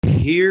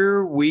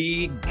here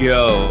we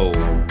go.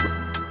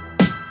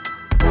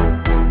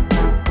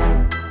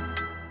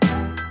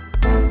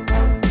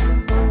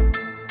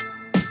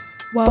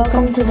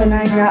 Welcome to the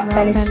 9 Route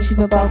Fantasy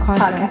Football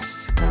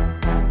Podcast.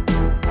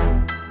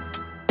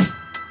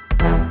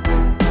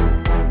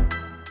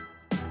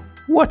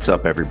 What's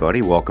up,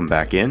 everybody? Welcome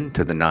back in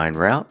to the 9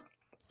 Route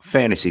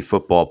Fantasy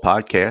Football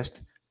Podcast.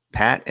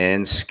 Pat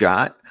and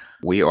Scott,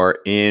 we are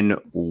in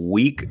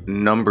week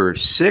number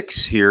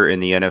 6 here in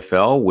the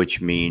NFL, which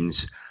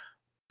means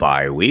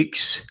bye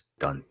weeks.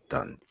 Dun,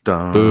 dun,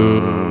 dun.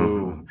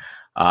 Boo.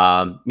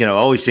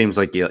 Always seems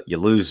like you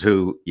lose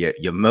who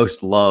you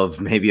most love,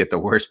 maybe at the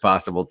worst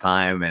possible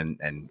time,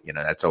 and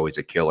that's always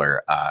a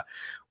killer.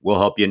 We'll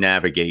help you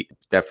navigate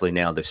definitely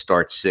now the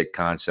start-sit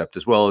concept,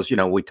 as well as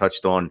we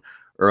touched on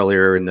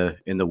earlier in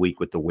the week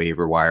with the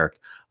waiver wire.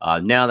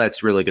 Now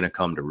that's really going to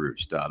come to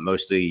roost.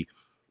 Mostly,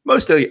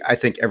 I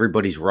think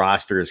everybody's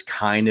roster is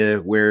kind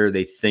of where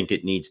they think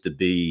it needs to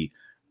be,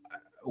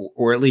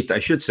 or at least I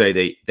should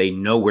say they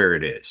know where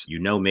it is.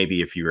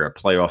 Maybe if you're a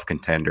playoff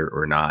contender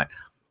or not.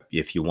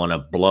 If you want to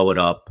blow it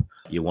up,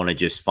 you want to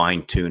just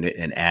fine tune it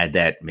and add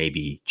that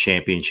maybe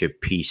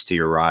championship piece to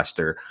your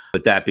roster.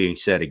 But that being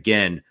said,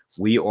 again,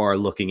 we are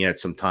looking at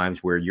some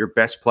times where your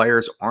best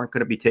players aren't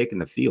going to be taking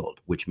the field,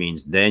 which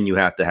means then you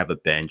have to have a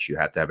bench, you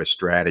have to have a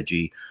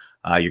strategy.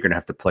 You're going to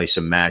have to play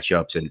some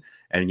matchups,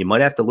 and you might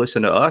have to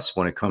listen to us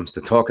when it comes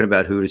to talking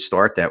about who to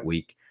start that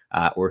week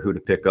or who to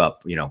pick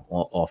up,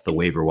 off the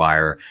waiver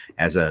wire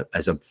as a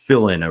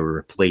fill-in or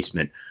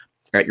replacement.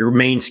 At your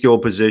main skill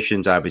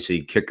positions,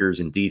 obviously kickers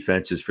and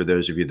defenses, for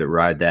those of you that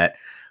ride that,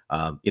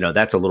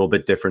 that's a little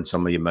bit different.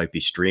 Some of you might be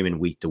streaming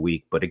week to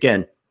week, but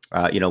again,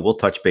 we'll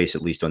touch base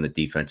at least on the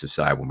defensive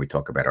side when we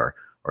talk about our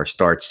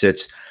start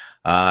sits.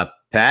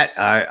 Pat,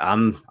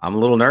 I'm a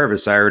little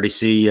nervous. I already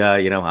see,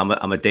 I'm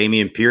a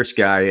Dameon Pierce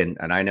guy,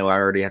 and I know I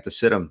already have to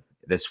sit him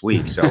this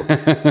week. So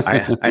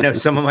I know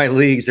some of my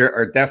leagues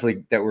are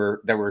definitely that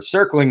were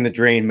circling the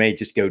drain may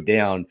just go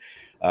down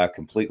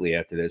completely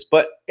after this.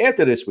 But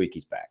after this week,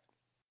 he's back.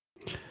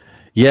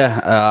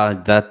 Yeah,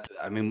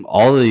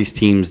 all of these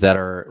teams that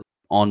are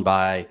on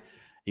bye,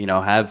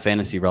 have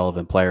fantasy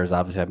relevant players.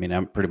 Obviously,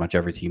 pretty much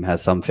every team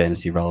has some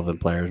fantasy relevant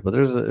players, but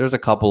there's a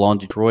couple on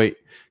Detroit,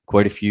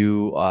 quite a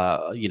few,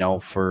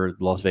 for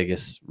Las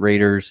Vegas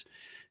Raiders,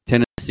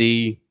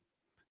 Tennessee,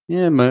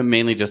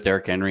 mainly just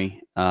Derrick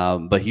Henry.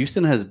 But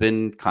Houston has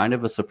been kind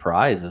of a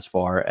surprise as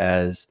far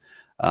as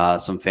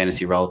some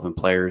fantasy relevant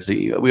players.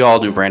 We all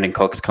knew Brandon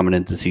Cooks coming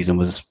into the season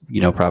was,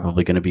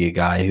 probably going to be a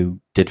guy who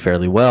did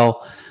fairly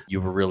well. You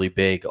were really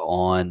big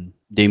on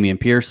Dameon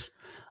Pierce,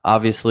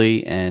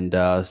 obviously, and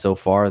so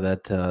far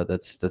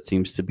that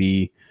seems to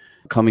be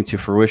coming to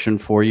fruition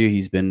for you.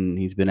 He's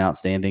been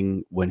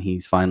outstanding when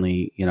he's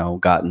finally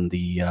gotten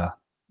the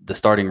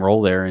starting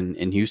role there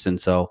in Houston.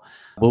 So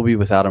we'll be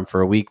without him for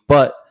a week,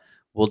 but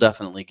we'll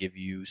definitely give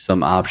you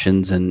some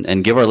options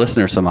and give our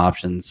listeners some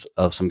options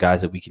of some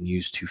guys that we can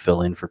use to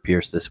fill in for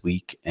Pierce this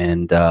week.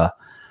 And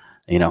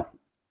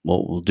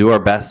we'll do our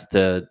best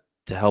to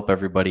help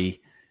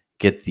everybody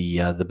get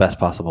the best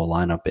possible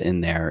lineup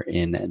in there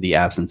in the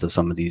absence of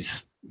some of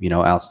these,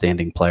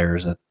 outstanding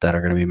players that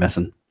are going to be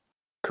missing.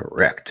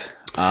 Correct.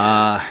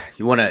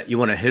 You want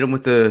to hit them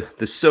with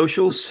the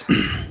socials?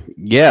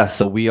 Yeah.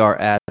 So we are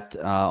at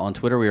on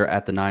Twitter, we are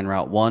at the 9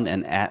 Route 1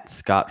 and at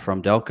Scott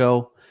from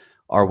Delco.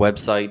 Our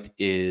website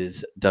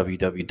is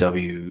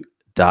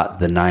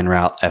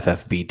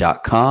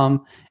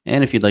www.the9routeFFB.com.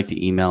 And if you'd like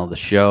to email the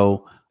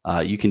show,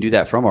 you can do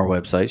that from our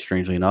website,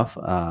 strangely enough.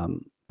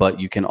 But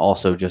you can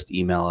also just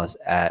email us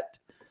at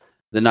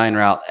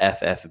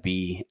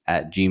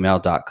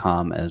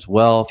the9routeFFB@gmail.com as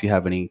well. If you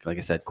have any, like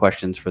I said,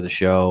 questions for the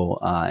show,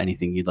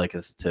 anything you'd like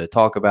us to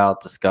talk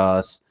about,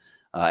 discuss,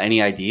 any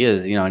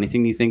ideas,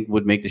 anything you think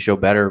would make the show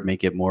better,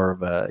 make it more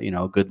of a,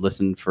 good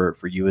listen for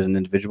you as an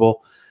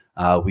individual.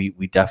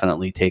 We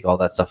definitely take all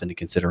that stuff into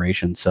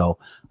consideration. So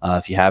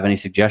if you have any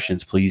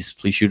suggestions, please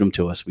shoot them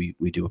to us. We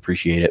do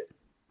appreciate it.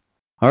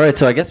 All right.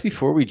 So I guess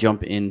before we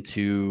jump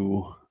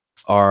into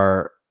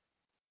our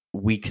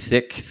week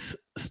 6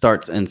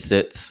 starts and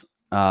sits,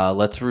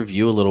 let's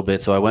review a little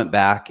bit. So I went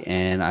back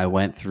and I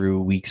went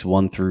through weeks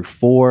 1 through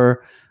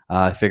 4.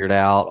 I figured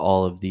out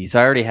all of these.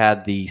 I already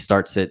had the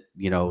start sit,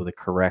 the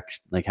correct,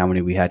 like how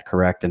many we had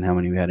correct and how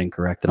many we had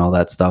incorrect and all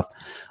that stuff.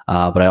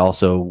 But I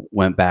also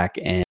went back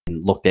and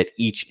looked at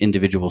each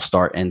individual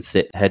start and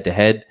sit head to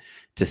head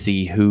to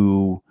see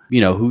who,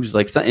 who's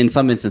like in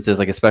some instances,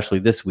 like especially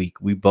this week,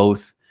 we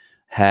both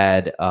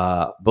had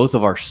both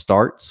of our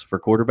starts for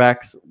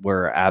quarterbacks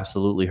were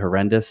absolutely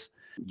horrendous.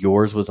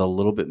 Yours was a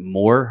little bit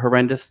more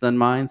horrendous than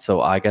mine.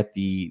 So I got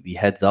the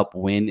heads up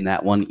win in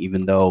that one,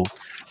 even though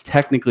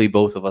technically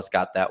both of us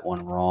got that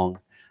one wrong.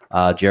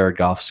 Jared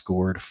Goff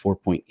scored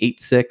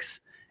 4.86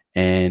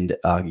 and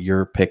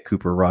your pick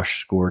Cooper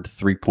Rush scored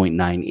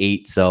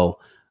 3.98. So,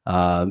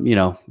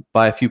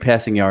 by a few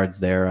passing yards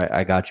there,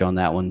 I got you on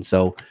that one.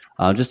 So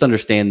just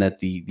understand that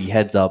the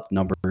heads up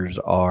numbers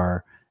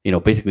are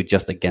basically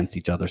just against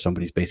each other.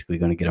 Somebody's basically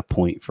going to get a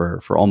point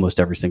for almost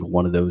every single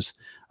one of those.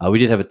 We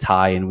did have a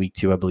tie in week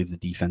 2. I believe the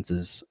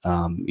defenses,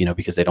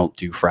 because they don't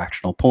do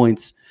fractional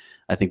points,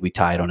 I think we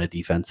tied on a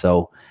defense.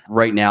 So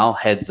right now,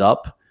 heads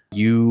up,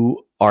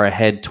 you are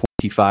ahead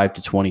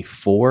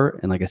 25-24.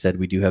 And like I said,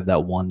 we do have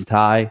that one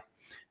tie.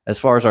 As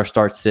far as our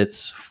start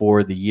sits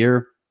for the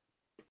year,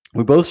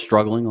 we're both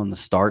struggling on the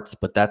starts,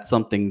 but that's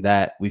something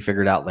that we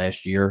figured out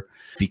last year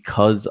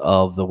because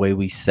of the way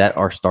we set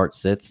our start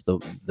sits,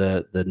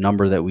 the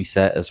number that we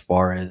set as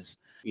far as,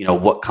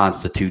 what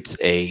constitutes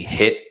a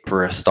hit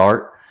for a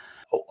start.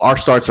 Our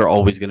starts are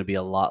always going to be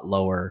a lot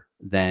lower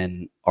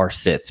than our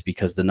sits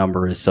because the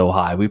number is so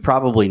high. We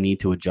probably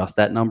need to adjust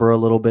that number a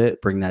little bit,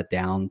 bring that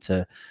down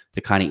to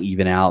kind of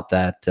even out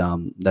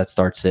that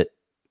start sit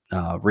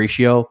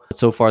ratio.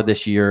 So far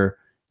this year,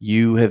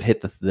 you have hit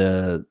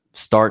the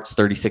starts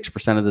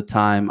 36% of the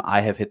time. I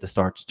have hit the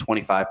starts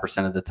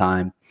 25% of the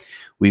time.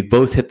 We've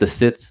both hit the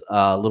sits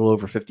a little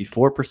over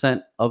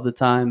 54% of the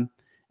time.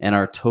 And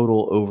our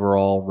total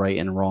overall right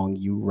and wrong,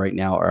 you right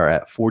now are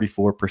at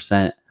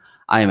 44%.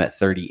 I am at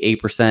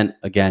 38%.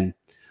 Again,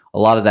 a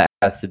lot of that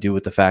has to do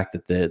with the fact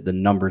that the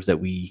numbers that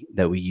we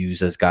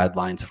use as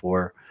guidelines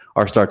for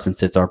our starts and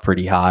sits are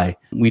pretty high.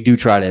 We do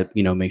try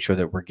to make sure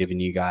that we're giving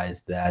you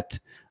guys that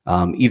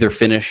either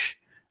finish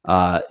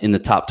in the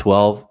top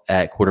 12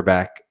 at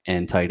quarterback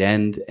and tight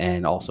end,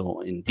 and also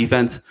in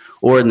defense,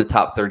 or in the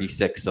top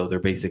 36. So they're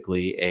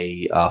basically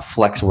a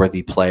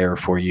flex-worthy player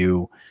for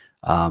you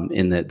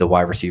in the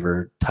wide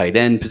receiver tight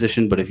end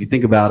position. But if you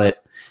think about it,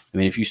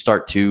 if you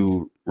start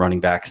 2 running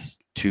backs,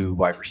 2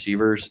 wide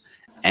receivers,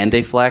 and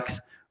a flex,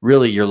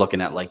 really you're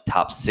looking at like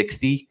top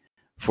 60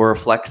 for a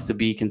flex to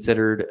be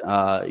considered,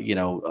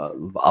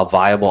 a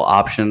viable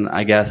option,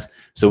 I guess.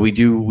 So we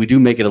do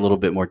make it a little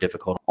bit more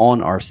difficult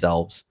on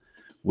ourselves,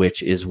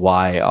 which is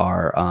why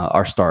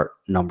our start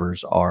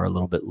numbers are a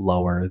little bit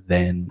lower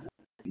than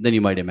you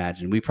might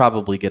imagine. We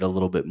probably get a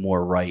little bit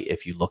more right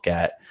if you look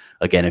at,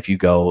 again, if you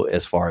go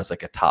as far as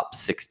like a top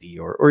 60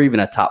 or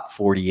even a top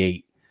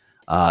 48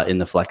 in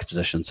the flex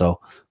position. So,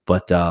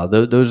 but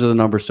those are the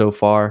numbers so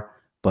far.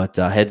 But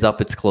heads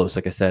up, it's close.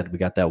 Like I said, we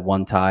got that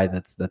one tie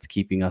that's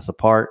keeping us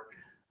apart.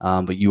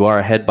 But you are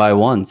ahead by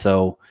 1.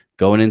 So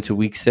going into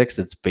week 6,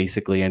 it's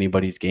basically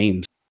anybody's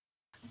game.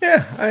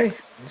 Yeah,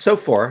 so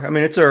far,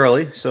 it's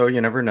early, so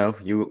you never know.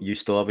 You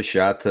still have a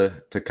shot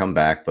to come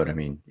back, but at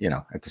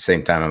the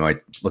same time, I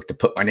might look to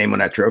put my name on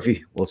that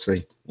trophy. We'll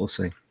see.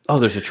 Oh,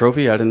 there's a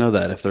trophy? I didn't know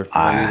that. If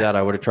I knew that,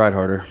 I would have tried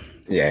harder.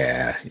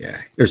 Yeah.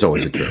 There's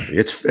always a trophy.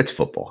 It's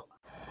football.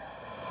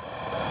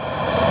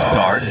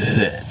 Start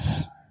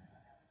sits.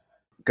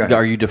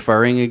 Are you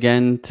deferring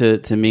again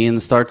to me in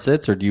the start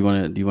sits, or do you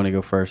want to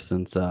go first?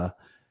 Since I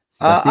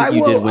think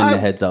you did win the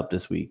heads up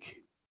this week.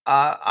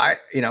 I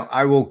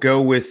will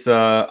go with.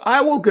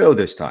 I will go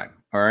this time.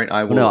 All right.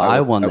 I will. No,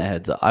 I won the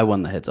heads up. I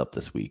won the heads up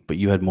this week, but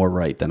you had more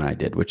right than I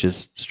did, which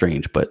is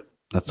strange, but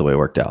that's the way it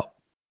worked out.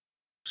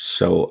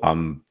 So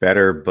I'm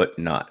better, but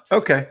not.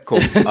 Okay, cool.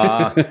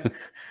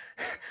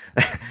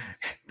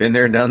 Been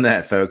there, done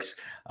that, folks.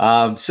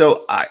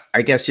 So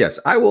I guess yes,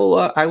 I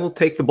will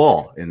take the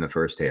ball in the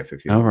first half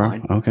if you don't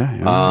mind.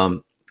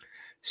 Okay.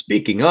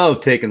 Speaking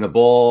of taking the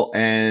ball,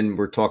 and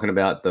we're talking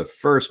about the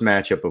first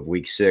matchup of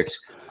week 6,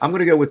 I'm going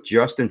to go with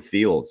Justin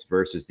Fields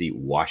versus the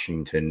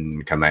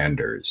Washington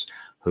Commanders,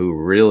 who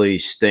really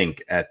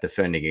stink at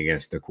defending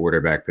against the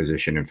quarterback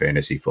position in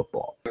fantasy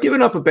football.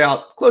 Giving up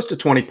about close to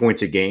 20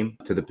 points a game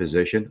to the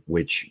position,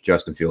 which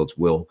Justin Fields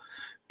will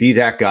be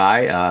that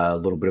guy, a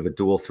little bit of a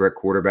dual threat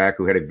quarterback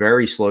who had a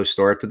very slow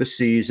start to the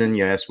season.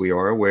 Yes, we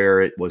are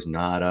aware it was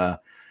not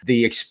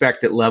the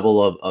expected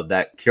level of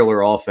that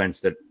killer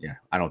offense that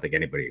I don't think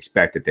anybody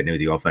expected. They knew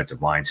the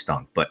offensive line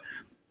stunk. But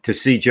to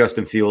see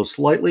Justin Fields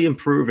slightly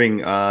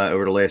improving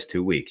over the last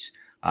 2 weeks.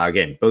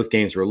 Again, both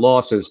games were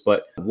losses,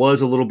 but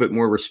was a little bit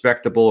more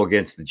respectable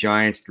against the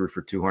Giants, threw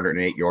for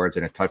 208 yards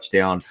and a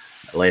touchdown.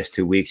 The last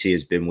 2 weeks, he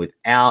has been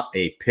without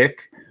a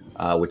pick,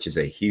 which is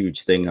a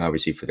huge thing,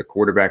 obviously, for the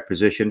quarterback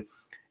position.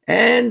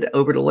 And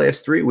over the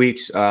last 3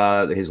 weeks,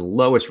 his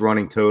lowest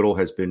running total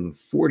has been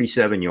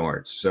 47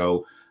 yards.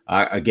 So,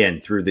 again,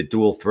 through the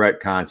dual threat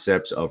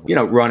concepts of,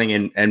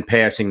 running and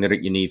passing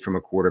that you need from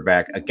a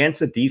quarterback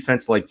against a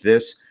defense like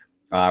this.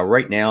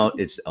 Right now,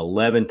 it's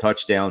 11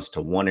 touchdowns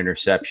to 1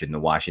 interception the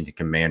Washington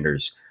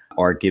Commanders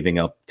are giving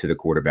up to the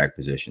quarterback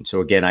position. So,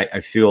 again, I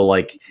feel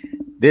like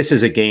this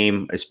is a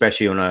game,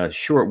 especially on a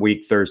short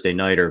week Thursday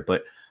nighter,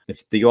 but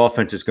if the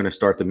offense is going to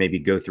start to maybe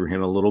go through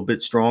him a little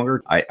bit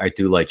stronger, I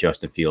do like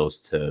Justin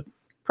Fields to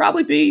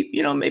probably be,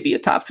 maybe a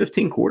top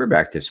 15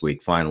 quarterback this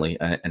week, finally.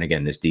 And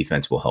again, this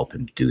defense will help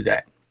him do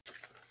that.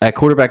 At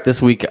quarterback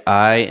this week,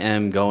 I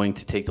am going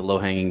to take the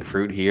low-hanging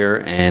fruit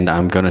here, and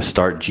I'm going to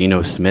start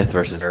Geno Smith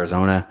versus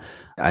Arizona.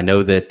 I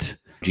know that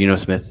Geno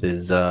Smith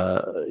is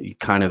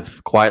kind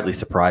of quietly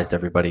surprised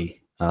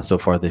everybody so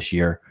far this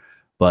year,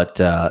 but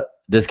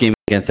this game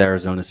against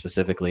Arizona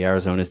specifically,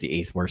 Arizona is the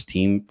 8th worst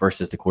team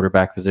versus the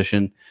quarterback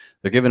position.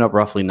 They're giving up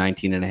roughly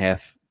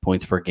 19.5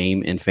 points per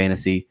game in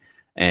fantasy.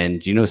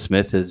 And Geno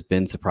Smith has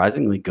been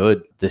surprisingly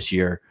good this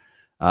year,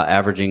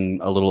 averaging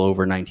a little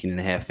over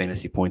 19.5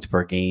 fantasy points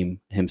per game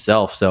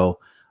himself. So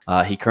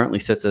he currently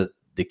sits as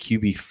the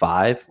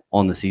QB5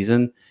 on the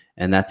season,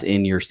 and that's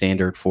in your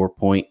standard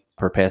 4-point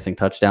per passing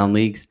touchdown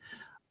leagues.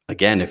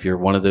 Again, if you're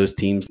one of those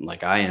teams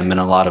like I am in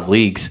a lot of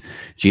leagues,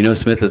 Geno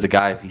Smith is a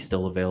guy, if he's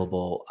still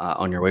available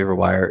on your waiver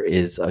wire,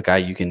 is a guy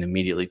you can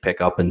immediately pick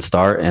up and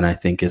start. And I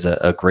think is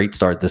a great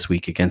start this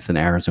week against an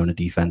Arizona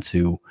defense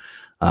who,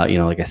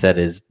 like I said,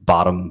 is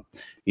bottom,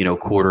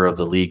 quarter of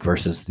the league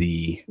versus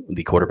the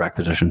quarterback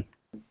position.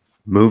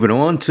 Moving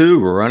on to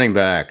running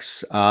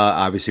backs.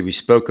 Obviously, we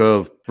spoke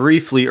of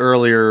briefly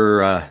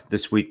earlier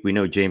this week. We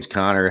know James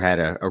Conner had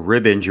a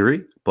rib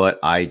injury, but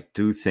I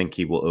do think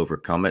he will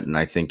overcome it. And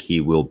I think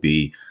he will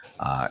be,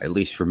 at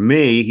least for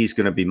me, he's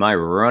going to be my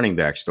running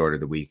back start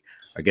of the week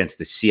against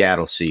the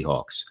Seattle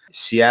Seahawks.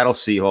 Seattle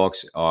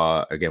Seahawks,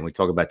 again, we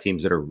talk about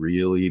teams that are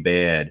really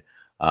bad,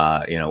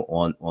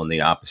 on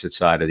the opposite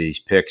side of these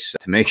picks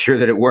to make sure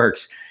that it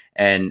works.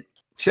 And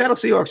Seattle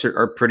Seahawks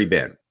are pretty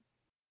bad.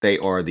 They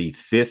are the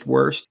 5th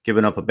worst,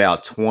 giving up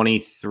about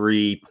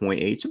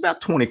 23.8, so about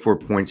 24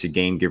 points a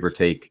game, give or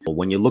take.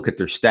 When you look at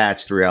their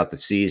stats throughout the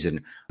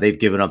season, they've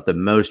given up the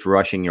most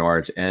rushing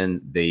yards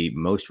and the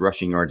most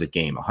rushing yards a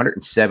game,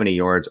 170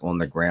 yards on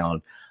the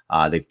ground.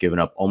 They've given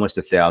up almost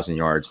 1,000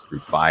 yards through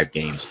 5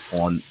 games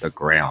on the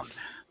ground.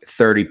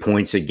 30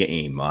 points a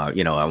game,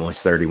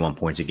 almost 31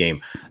 points a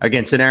game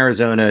against an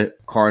Arizona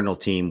Cardinal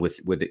team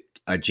with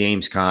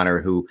James Conner,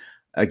 who,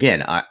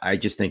 again, I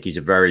just think he's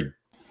a very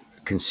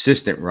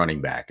consistent running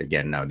back.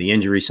 Again, now the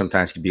injuries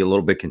sometimes can be a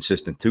little bit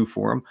consistent too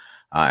for him.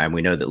 And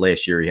we know that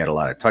last year he had a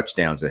lot of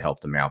touchdowns that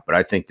helped him out. But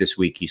I think this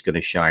week he's going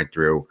to shine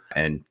through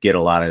and get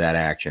a lot of that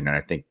action. And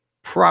I think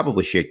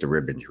probably shake the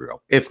rib injury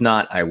off. If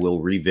not, I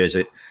will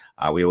revisit.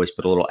 We always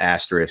put a little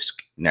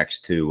asterisk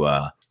next to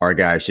our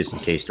guys just in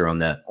case they're on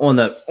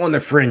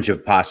the fringe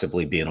of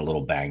possibly being a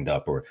little banged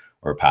up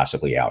or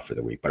possibly out for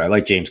the week. But I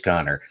like James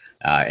Conner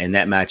in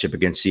that matchup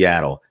against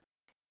Seattle.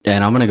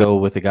 And I'm going to go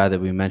with the guy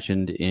that we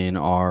mentioned in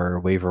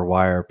our waiver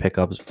wire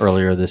pickups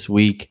earlier this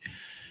week.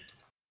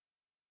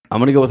 I'm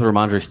going to go with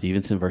Ramondre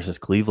Stevenson versus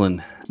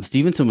Cleveland.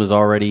 Stevenson was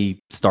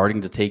already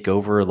starting to take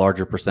over a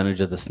larger percentage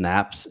of the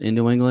snaps in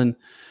New England.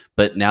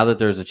 But now that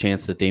there's a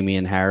chance that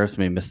Damian Harris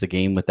may miss the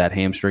game with that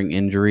hamstring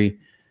injury,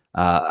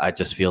 I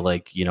just feel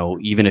like,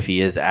 even if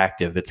he is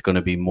active, it's going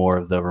to be more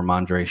of the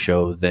Ramondre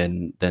show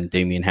than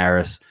Damian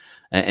Harris.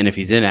 And if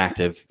he's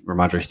inactive,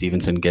 Ramondre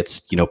Stevenson gets,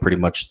 pretty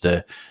much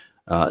the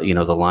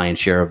lion's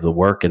share of the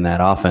work in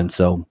that offense.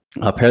 So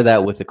pair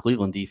that with the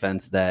Cleveland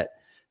defense that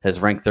has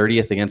ranked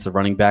 30th against the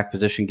running back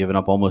position, giving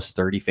up almost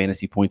 30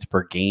 fantasy points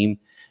per game.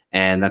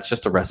 And that's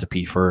just a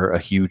recipe for a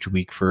huge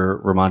week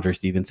for Ramondre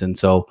Stevenson.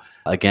 So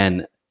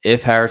again,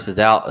 if Harris is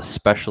out,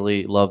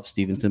 especially love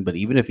Stevenson, but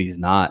even if he's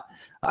not,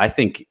 I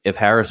think if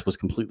Harris was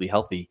completely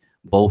healthy,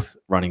 both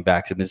running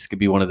backs, this could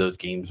be one of those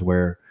games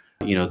where,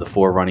 the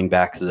 4 running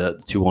backs,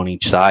 the 2 on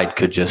each side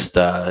could just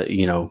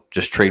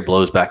trade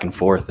blows back and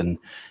forth and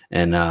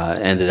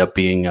ended up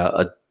being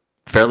a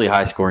fairly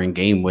high scoring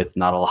game with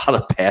not a lot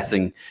of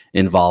passing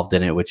involved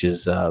in it, which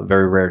is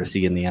very rare to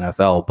see in the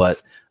NFL.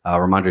 But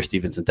Ramondre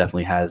Stevenson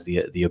definitely has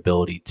the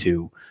ability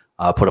to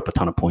put up a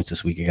ton of points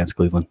this week against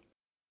Cleveland.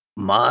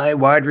 My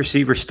wide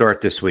receiver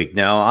start this week.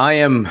 Now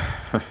I'm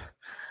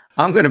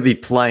going to be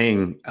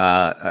playing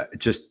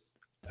just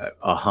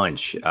a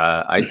hunch.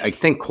 I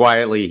think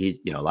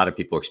quietly, a lot of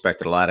people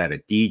expected a lot out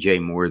of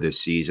DJ Moore this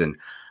season.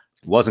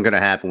 It wasn't going to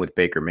happen with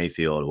Baker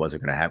Mayfield. It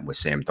wasn't going to happen with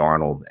Sam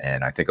Darnold.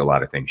 And I think a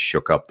lot of things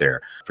shook up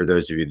there. For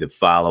those of you that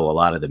follow a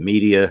lot of the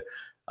media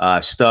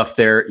stuff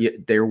there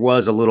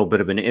was a little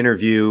bit of an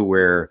interview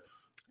where,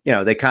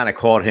 they kind of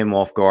caught him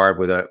off guard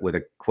with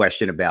a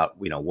question about,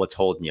 what's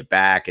holding you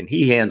back. And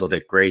he handled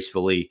it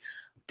gracefully,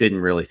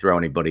 didn't really throw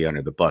anybody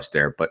under the bus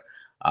there. But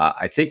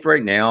I think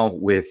right now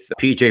with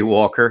PJ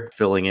Walker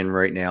filling in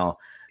right now,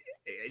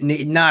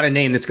 not a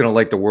name that's going to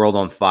light the world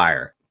on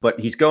fire. But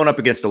he's going up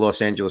against the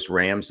Los Angeles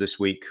Rams this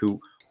week,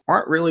 who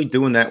aren't really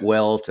doing that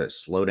well to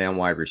slow down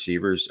wide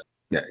receivers.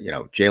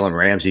 Jalen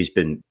Ramsey's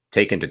been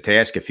taken to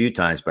task a few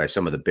times by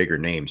some of the bigger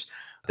names.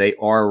 They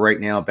are right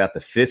now about the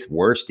 5th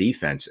worst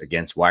defense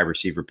against wide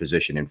receiver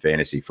position in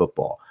fantasy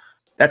football.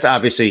 That's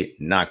obviously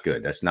not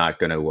good. That's not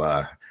going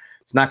to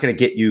it's not going to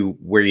get you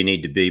where you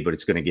need to be, but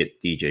it's going to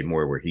get DJ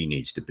Moore where he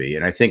needs to be.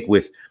 And I think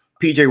with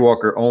PJ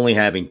Walker only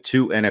having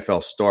 2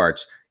 NFL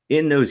starts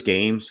in those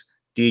games,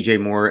 DJ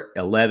Moore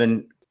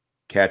 11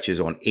 catches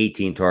on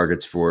 18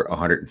 targets for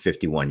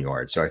 151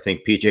 yards. So I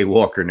think PJ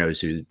Walker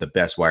knows who the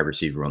best wide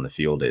receiver on the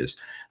field is.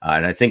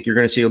 And I think you're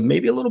going to see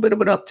maybe a little bit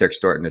of an uptick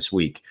starting this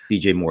week.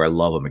 DJ Moore, I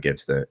love him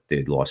against the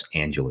Los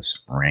Angeles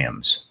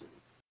Rams.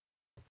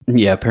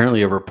 Yeah,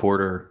 apparently a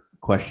reporter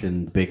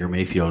questioned Baker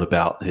Mayfield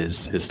about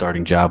his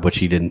starting job, which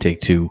he didn't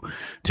take too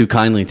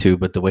kindly to,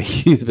 but the way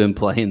he's been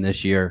playing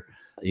this year,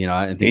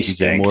 I think he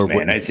stinks, Moore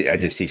man.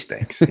 He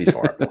stinks. He's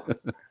horrible.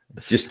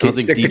 Just I don't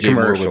think DJ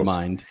Moore would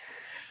mind.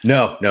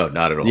 No,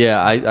 not at all.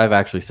 Yeah, I've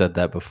actually said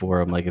that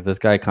before. I'm like, if this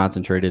guy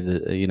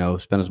concentrated,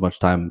 spent as much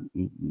time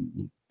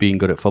being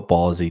good at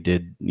football as he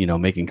did,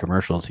 making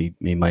commercials, he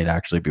might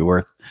actually be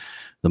worth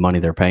the money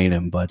they're paying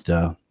him. But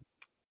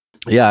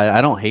yeah,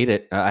 I don't hate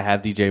it. I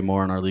have DJ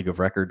Moore in our league of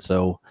record,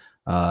 so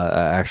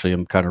actually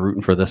I'm kind of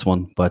rooting for this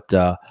one. But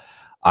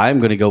I'm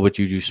going to go with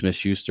Juju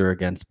Smith-Schuster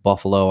against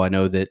Buffalo. I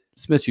know that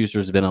Smith-Schuster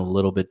has been a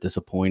little bit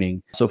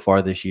disappointing so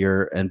far this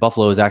year, and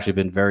Buffalo has actually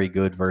been very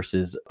good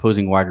versus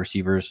opposing wide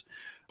receivers,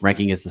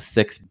 ranking as the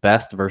 6th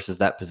best versus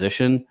that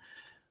position.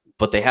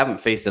 But they haven't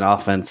faced an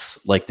offense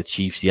like the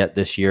Chiefs yet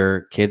this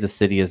year. Kansas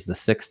City is the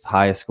 6th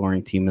highest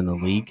scoring team in the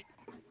league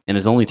and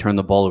has only turned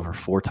the ball over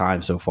 4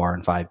 times so far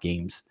in 5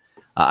 games.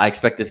 I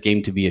expect this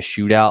game to be a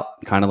shootout,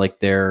 kind of like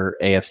their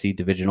AFC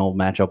divisional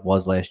matchup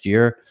was last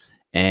year.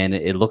 And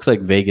it looks like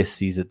Vegas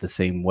sees it the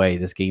same way.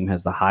 This game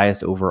has the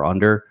highest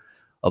over-under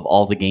of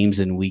all the games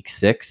in Week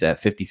 6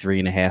 at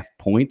 53.5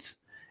 points.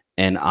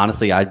 And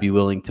honestly, I'd be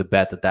willing to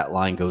bet that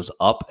line goes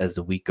up as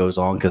the week goes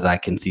on because I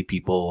can see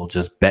people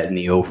just betting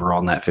the over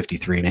on that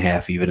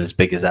 53.5, even as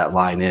big as that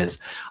line is.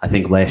 I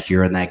think last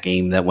year in that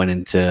game that went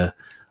into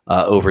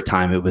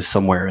overtime, it was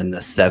somewhere in the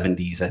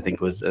 70s. I think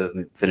it was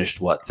finished,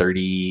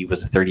 30,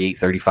 was it 38,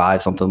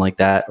 35, something like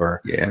that?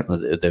 Or yeah.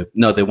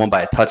 They won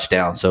by a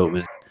touchdown. So it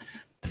was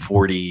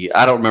 40.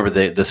 I don't remember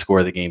the score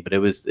of the game, but it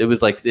was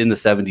like in the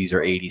 70s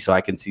or 80s. So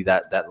I can see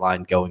that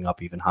line going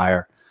up even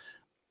higher.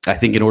 I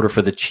think in order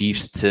for the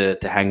Chiefs to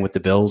hang with the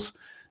Bills,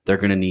 they're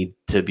going to need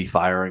to be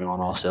firing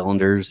on all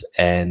cylinders.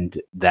 And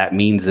that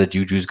means that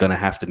Juju's going to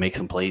have to make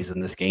some plays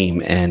in this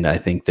game. And I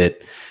think that,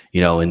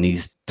 in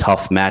these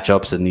tough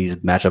matchups and these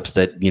matchups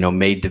that,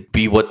 made to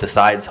be what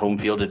decides home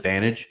field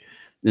advantage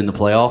in the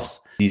playoffs,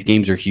 these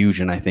games are huge.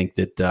 And I think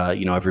that,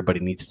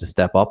 everybody needs to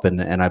step up.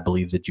 And I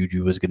believe that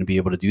Juju is going to be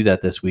able to do that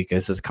this week.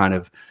 This is kind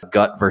of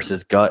gut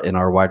versus gut in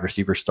our wide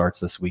receiver starts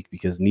this week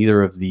because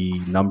neither of the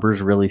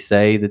numbers really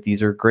say that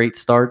these are great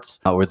starts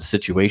or the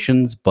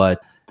situations.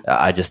 But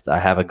I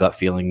have a gut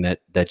feeling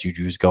that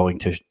Juju is going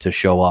to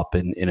show up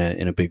in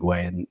a big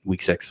way in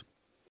Week 6.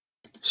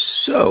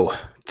 So,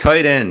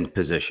 tight end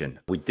position.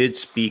 We did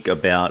speak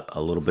about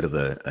a little bit of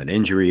an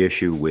injury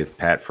issue with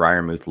Pat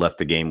Freiermuth, left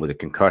the game with a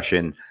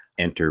concussion,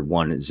 entered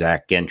one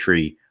Zach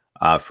Gentry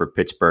for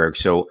Pittsburgh.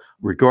 So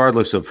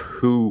regardless of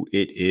who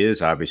it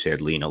is, obviously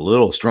I'd lean a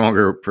little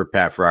stronger for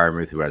Pat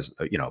Freiermuth, who has,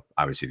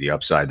 obviously the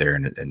upside there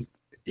and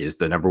is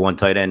the number 1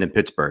 tight end in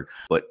Pittsburgh.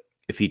 But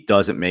if he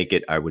doesn't make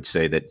it, I would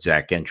say that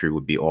Zach Gentry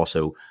would be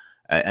also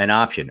an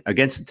option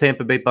against the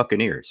Tampa Bay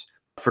Buccaneers.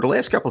 For the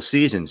last couple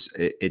seasons,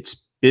 it's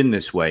been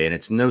this way, and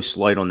it's no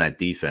slight on that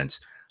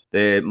defense.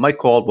 Mike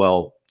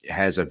Caldwell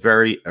has a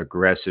very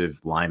aggressive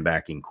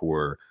linebacking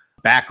core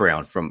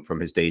background from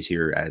his days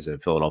here as a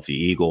Philadelphia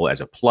Eagle,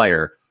 as a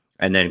player,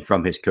 and then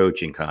from his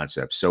coaching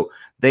concepts. So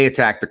they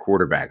attack the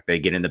quarterback. They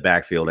get in the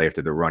backfield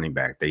after the running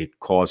back. They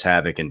cause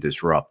havoc and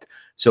disrupt.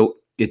 So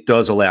it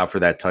does allow for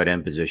that tight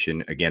end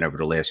position, again, over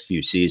the last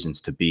few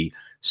seasons to be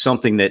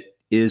something that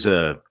is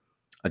a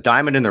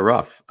diamond in the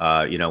rough,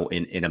 in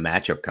a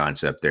matchup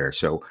concept there.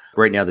 So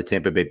right now, the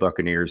Tampa Bay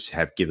Buccaneers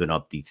have given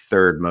up the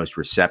 3rd most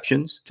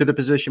receptions to the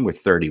position with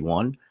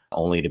 31,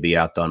 only to be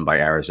outdone by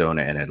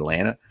Arizona and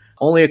Atlanta.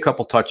 Only a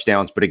couple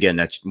touchdowns, but again,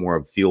 that's more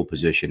of field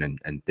position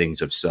and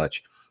things of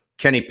such.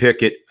 Kenny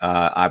Pickett,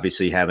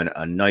 obviously having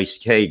a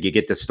nice, you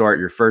get to start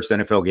your first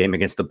NFL game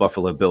against the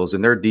Buffalo Bills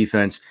and their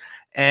defense.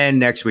 And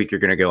next week, you're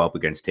going to go up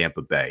against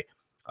Tampa Bay.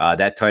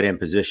 That tight end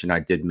position,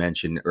 I did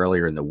mention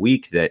earlier in the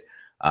week that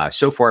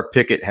so far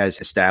Pickett has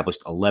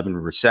established 11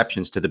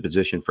 receptions to the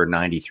position for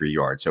 93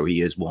 yards. So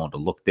he is willing to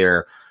look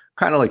there,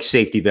 kind of like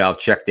safety valve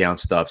check down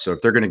stuff. So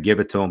if they're going to give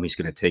it to him, he's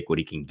going to take what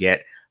he can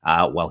get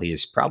while he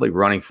is probably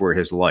running for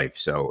his life.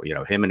 So,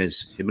 him and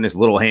his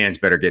little hands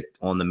better get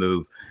on the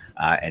move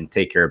and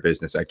take care of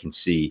business. I can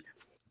see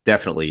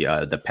definitely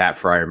the Pat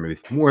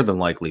Freiermuth more than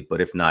likely, but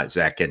if not,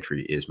 Zach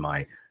Gentry is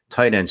my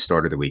tight end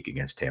start of the week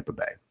against Tampa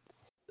Bay.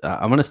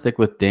 I'm going to stick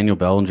with Daniel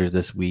Bellinger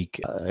this week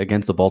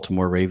against the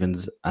Baltimore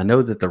Ravens. I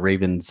know that the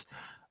Ravens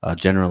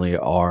generally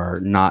are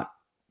not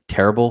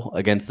terrible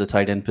against the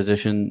tight end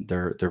position.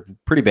 They're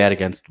pretty bad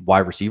against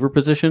wide receiver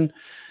position,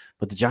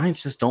 but the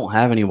Giants just don't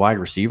have any wide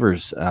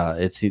receivers.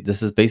 This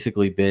has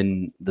basically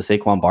been the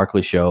Saquon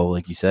Barkley show,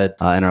 like you said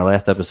in our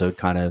last episode.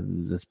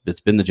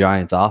 It's been the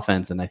Giants'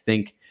 offense, and I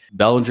think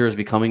Bellinger is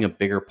becoming a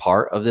bigger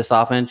part of this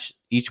offense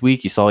each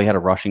week. You saw he had a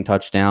rushing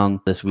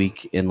touchdown this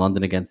week in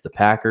London against the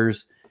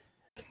Packers.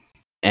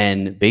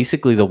 And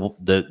basically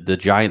the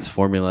Giants'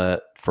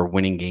 formula for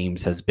winning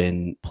games has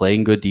been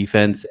playing good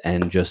defense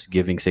and just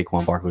giving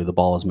Saquon Barkley the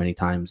ball as many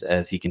times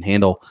as he can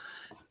handle.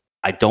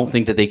 I don't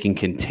think that they can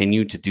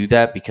continue to do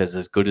that because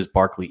as good as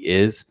Barkley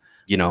is,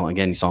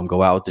 again, you saw him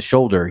go out with the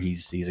shoulder.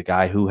 He's a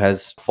guy who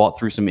has fought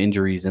through some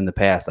injuries in the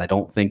past. I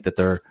don't think that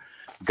they're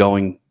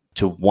going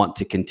to want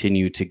to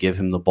continue to give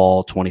him the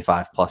ball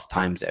 25 plus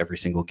times every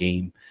single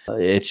game.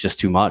 It's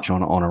just too much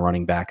on a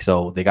running back.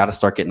 So they got to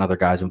start getting other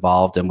guys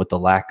involved. And with the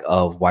lack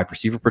of wide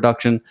receiver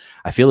production,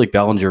 I feel like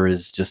Bellinger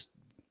is just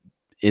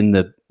in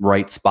the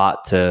right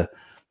spot to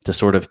to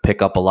sort of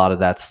pick up a lot of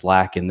that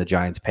slack in the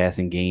Giants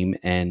passing game.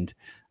 And,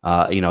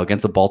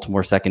 against a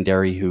Baltimore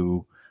secondary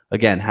who,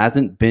 again,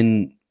 hasn't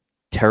been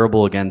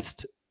terrible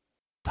against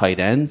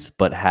tight ends,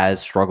 but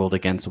has struggled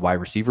against the wide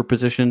receiver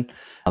position.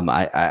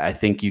 I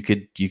think you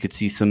could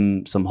see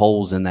some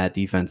holes in that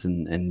defense,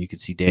 and you could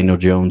see Daniel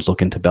Jones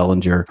looking to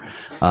Bellinger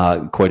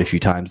quite a few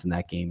times in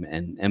that game.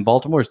 And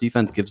Baltimore's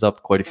defense gives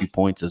up quite a few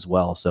points as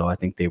well. So I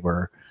think they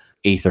were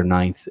 8th or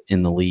 9th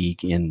in the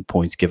league in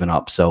points given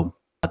up. So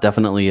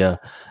definitely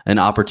an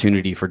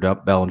opportunity for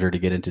Bellinger to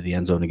get into the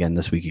end zone again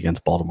this week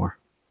against Baltimore.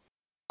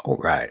 All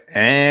right.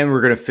 And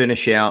we're going to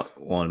finish out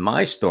on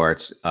my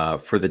starts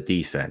for the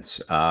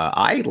defense.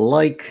 I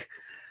like,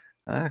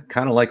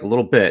 kind of like a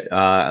little bit,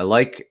 I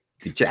like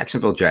the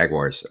Jacksonville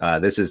Jaguars.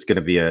 This is going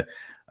to be a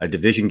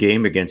division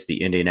game against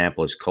the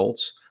Indianapolis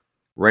Colts.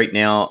 Right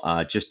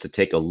now, just to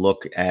take a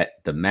look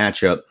at the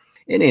matchup,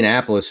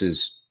 Indianapolis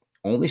is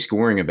only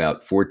scoring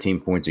about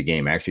 14 points a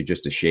game, actually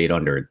just a shade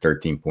under at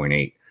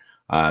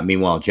 13.8.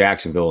 Meanwhile,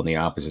 Jacksonville on the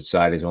opposite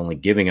side is only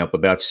giving up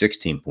about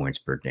 16 points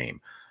per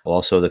game.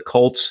 Also, the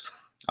Colts,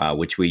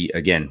 which we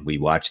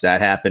watched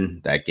that happen,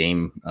 that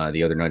game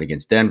the other night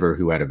against Denver,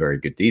 who had a very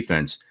good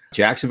defense.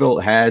 Jacksonville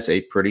has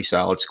a pretty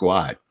solid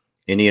squad.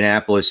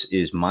 Indianapolis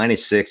is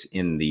 -6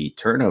 in the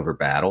turnover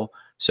battle,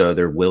 so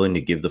they're willing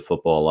to give the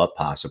football up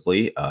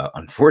possibly,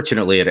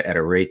 unfortunately, at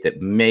a rate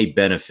that may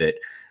benefit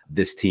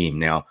this team.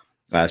 Now,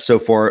 so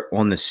far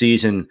on the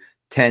season,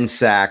 10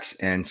 sacks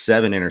and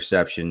 7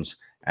 interceptions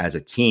as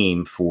a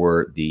team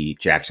for the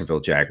Jacksonville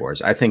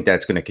Jaguars. I think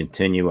that's going to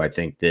continue. I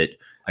think that,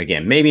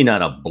 again, maybe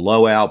not a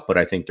blowout, but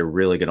I think they're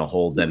really going to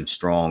hold them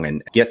strong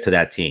and get to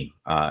that team.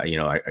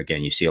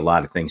 Again, you see a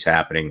lot of things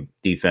happening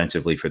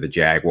defensively for the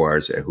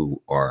Jaguars,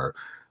 who are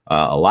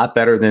a lot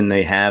better than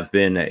they have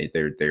been.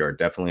 They are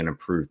definitely an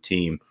improved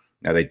team.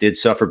 Now, they did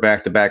suffer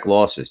back-to-back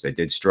losses. They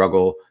did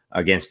struggle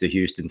against the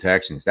Houston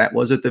Texans. That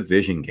was a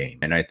division game,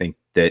 and I think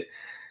that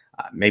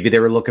maybe they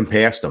were looking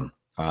past them.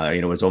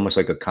 It was almost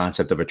like a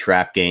concept of a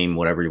trap game,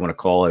 whatever you want to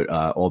call it,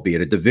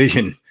 albeit a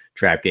division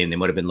trap game. They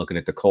might have been looking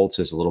at the Colts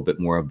as a little bit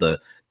more of the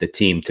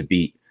team to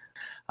beat.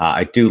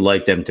 I do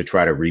like them to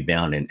try to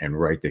rebound and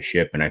right the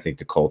ship, and I think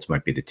the Colts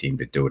might be the team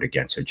to do it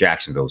against. So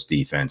Jacksonville's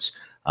defense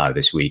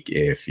this week,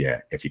 if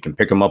you can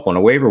pick them up on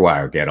a waiver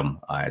wire, get them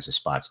as a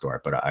spot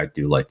start. But I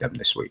do like them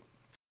this week.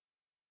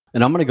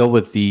 And I'm going to go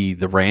with the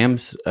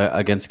Rams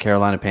against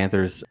Carolina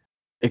Panthers.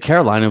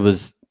 Carolina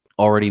was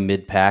already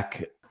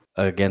mid-pack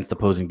against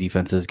opposing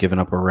defenses, giving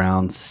up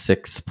around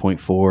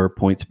 6.4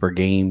 points per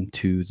game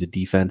to the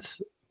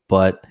defense.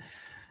 But,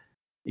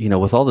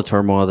 with all the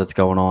turmoil that's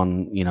going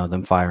on,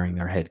 them firing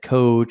their head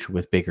coach,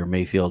 with Baker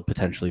Mayfield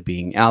potentially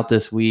being out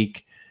this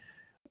week,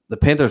 the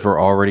Panthers were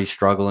already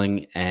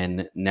struggling,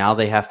 and now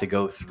they have to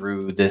go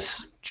through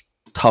this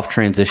tough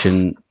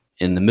transition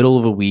in the middle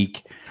of a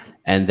week,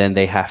 and then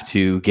they have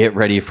to get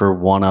ready for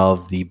one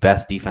of the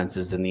best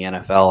defenses in the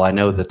NFL. I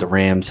know that the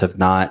Rams have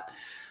not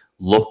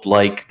looked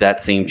like that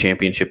same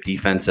championship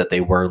defense that they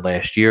were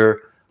last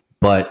year,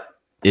 but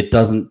it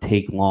doesn't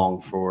take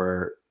long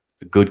for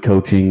good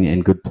coaching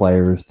and good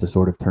players to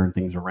sort of turn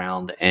things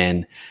around.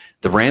 And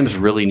the Rams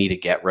really need a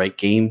get-right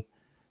game.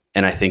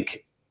 And I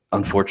think,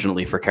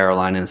 unfortunately for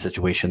Carolina, in the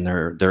situation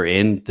they're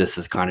in, this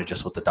is kind of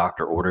just what the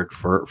doctor ordered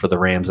for the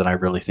Rams. And I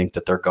really think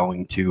that they're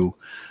going to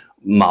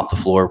mop the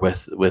floor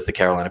with the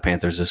Carolina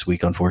Panthers this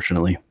week,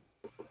 unfortunately.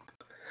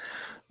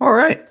 All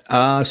right.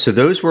 So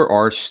those were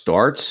our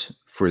starts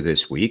for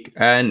this week.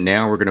 And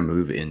now we're going to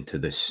move into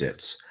the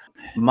sits.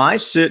 My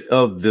sit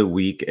of the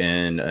week,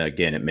 and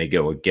again, it may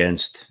go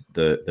against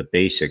the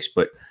basics,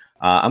 but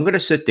I'm going to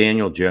sit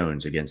Daniel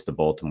Jones against the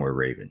Baltimore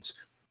Ravens.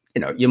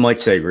 You might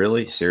say,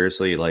 really?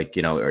 Seriously?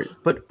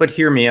 But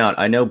hear me out.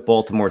 I know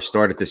Baltimore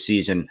started the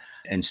season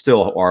and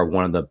still are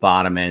one of the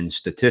bottom end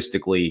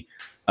statistically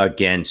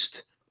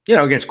against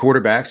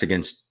quarterbacks,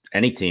 against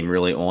any team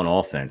really on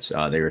offense.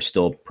 They are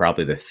still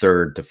probably the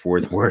 3rd to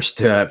 4th worst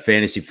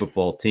fantasy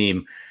football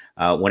team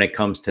when it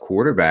comes to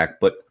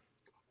quarterback. But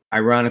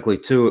ironically,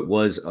 too, it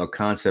was a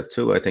concept,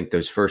 too. I think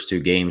those first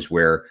 2 games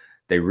where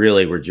they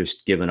really were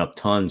just giving up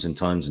tons and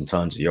tons and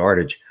tons of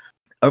yardage.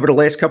 Over the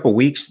last couple of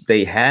weeks,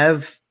 they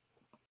have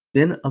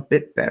been a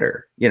bit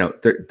better.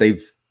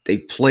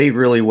 They've played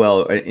really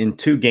well in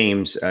 2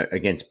 games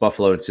against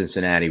Buffalo and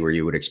Cincinnati, where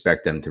you would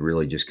expect them to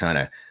really just kind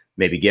of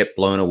maybe get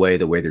blown away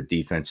the way their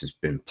defense has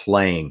been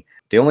playing.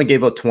 They only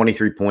gave up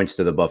 23 points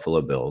to the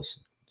Buffalo Bills,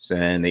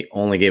 and they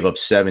only gave up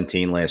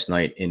 17 last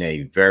night in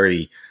a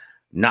very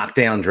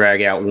knockdown,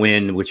 drag-out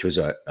win, which was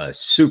a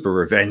super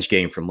revenge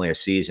game from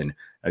last season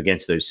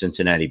against those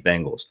Cincinnati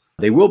Bengals.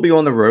 They will be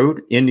on the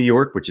road in New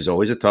York, which is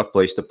always a tough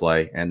place to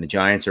play, and the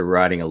Giants are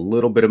riding a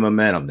little bit of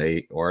momentum.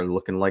 They are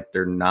looking like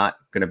they're not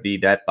going to be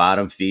that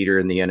bottom feeder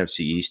in the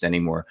NFC East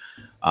anymore.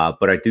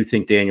 But I do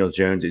think Daniel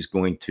Jones is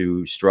going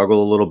to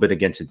struggle a little bit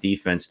against a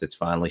defense that's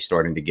finally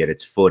starting to get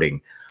its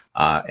footing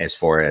as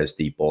far as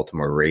the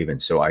Baltimore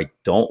Ravens. So I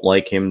don't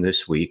like him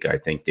this week. I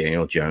think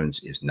Daniel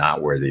Jones is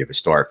not worthy of a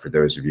start for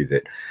those of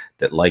you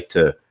that like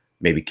to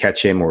maybe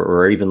catch him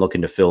or even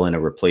looking to fill in a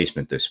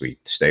replacement this week.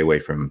 Stay away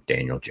from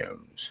Daniel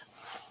Jones.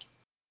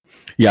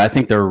 Yeah, I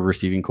think their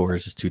receiving core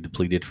is just too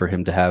depleted for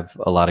him to have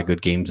a lot of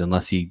good games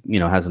unless he,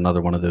 has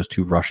another one of those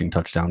 2 rushing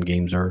touchdown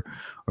games or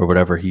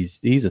whatever.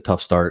 He's a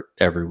tough start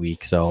every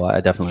week. So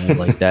I definitely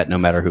like that no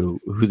matter who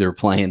they're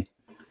playing.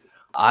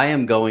 I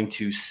am going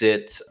to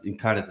sit in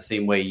kind of the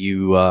same way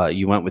you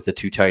went with the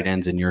 2 tight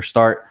ends in your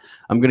start.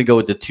 I'm going to go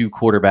with the 2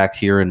 quarterbacks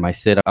here in my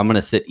sit. I'm going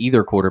to sit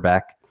either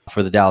quarterback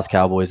for the Dallas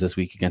Cowboys this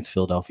week against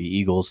Philadelphia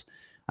Eagles.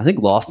 I think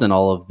lost in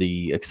all of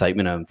the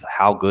excitement of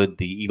how good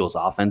the Eagles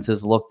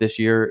offenses look this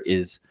year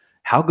is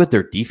how good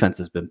their defense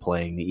has been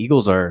playing. The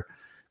Eagles are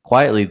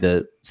quietly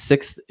the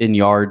 6th in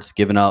yards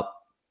given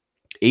up,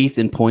 8th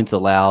in points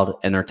allowed,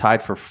 and they're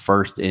tied for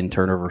 1st in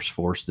turnovers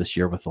forced this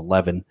year with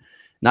 11.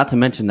 Not to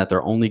mention that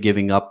they're only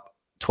giving up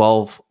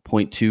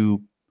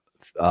 12.2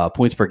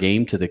 points per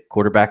game to the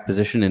quarterback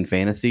position in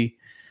fantasy.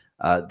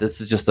 This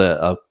is just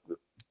a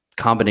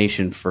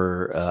combination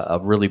for a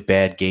really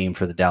bad game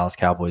for the Dallas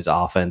Cowboys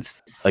offense.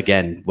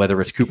 Again,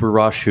 whether it's Cooper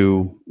Rush,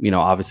 who,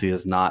 obviously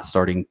is not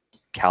starting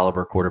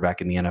caliber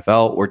quarterback in the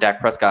NFL, or Dak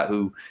Prescott,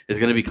 who is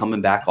going to be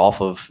coming back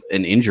off of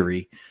an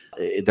injury.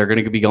 They're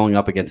going to be going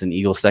up against an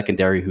Eagles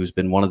secondary who's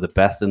been one of the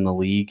best in the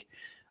league.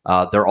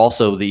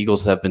 The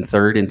Eagles have been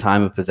 3rd in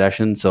time of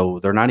possession, so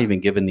they're not even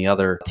giving the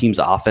other team's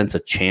offense a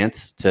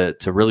chance to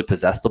really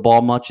possess the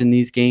ball much in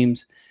these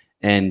games.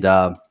 And,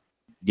 I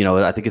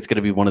think it's going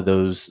to be one of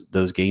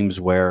those games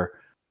where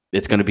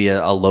it's going to be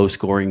a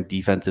low-scoring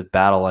defensive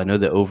battle. I know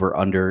the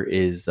over-under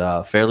is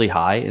fairly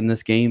high in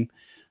this game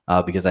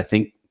because I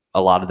think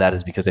a lot of that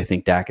is because I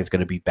think Dak is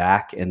going to be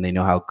back and they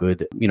know how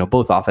good,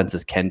 both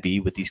offenses can be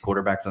with these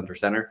quarterbacks under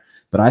center.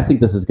 But I think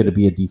this is going to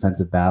be a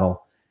defensive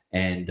battle.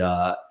 And,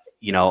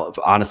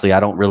 honestly, I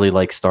don't really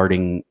like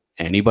starting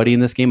anybody in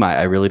this game.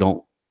 I really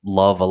don't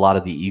love a lot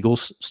of the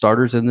Eagles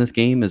starters in this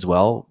game as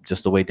well,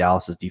 just the way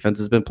Dallas's defense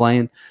has been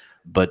playing.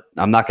 But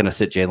I'm not going to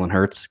sit Jalen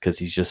Hurts because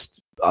he's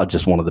just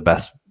one of the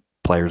best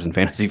players in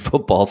fantasy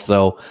football.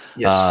 So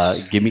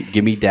yes.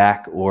 Give me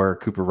Dak or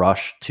Cooper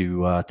Rush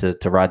to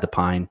ride the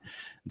pine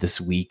this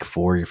week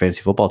for your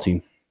fantasy football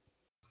team.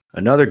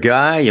 Another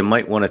guy you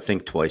might want to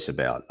think twice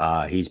about.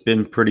 He's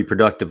been pretty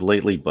productive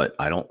lately, but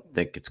I don't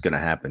think it's going to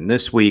happen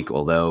this week.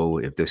 Although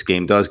if this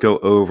game does go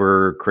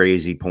over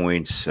crazy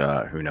points,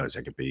 who knows?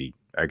 I could be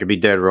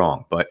dead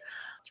wrong. But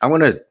I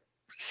want to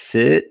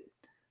sit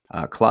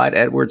Clyde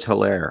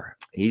Edwards-Helaire.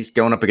 He's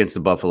going up against the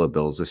Buffalo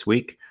Bills this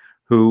week,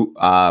 who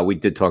we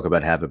did talk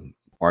about having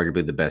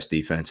arguably the best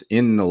defense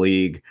in the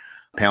league,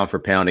 pound for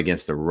pound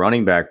against the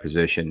running back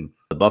position.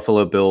 The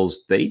Buffalo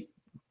Bills, they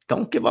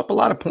don't give up a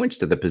lot of points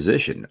to the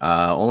position.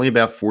 Only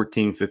about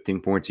 14,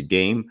 15 points a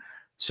game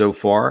so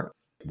far.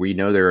 We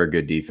know they're a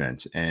good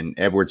defense. And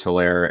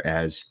Edwards-Helaire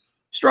has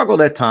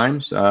struggled at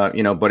times,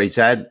 but he's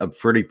had a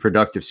pretty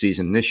productive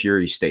season this year.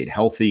 He stayed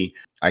healthy.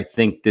 I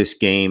think this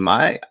game,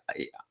 I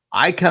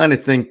kind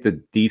of think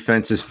the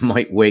defenses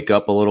might wake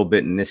up a little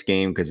bit in this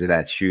game because of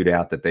that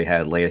shootout that they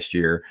had last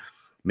year.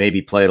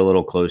 Maybe played a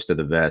little close to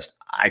the vest.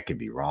 I could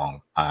be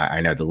wrong. I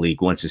know the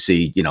league wants to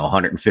see,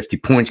 150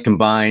 points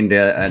combined,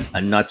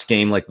 a nuts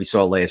game like we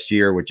saw last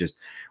year, with just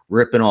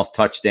ripping off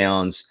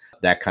touchdowns,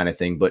 that kind of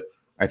thing. But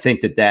I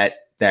think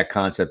that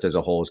concept as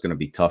a whole is going to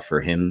be tough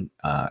for him.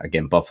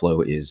 Again,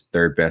 Buffalo is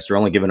 3rd best. They're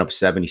only giving up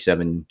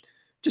 77,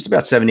 just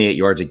about 78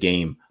 yards a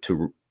game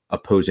to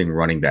opposing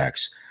running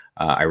backs.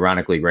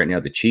 Ironically, right now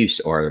the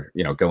Chiefs are,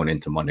 going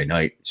into Monday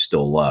night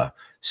still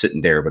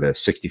sitting there with a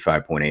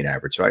 65.8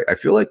 average. So I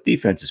feel like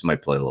defenses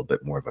might play a little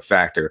bit more of a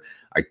factor.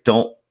 I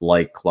don't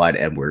like Clyde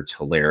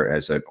Edwards-Helaire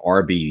as an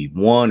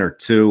RB1 or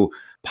 2,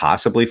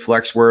 possibly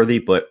flex worthy,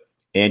 but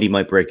Andy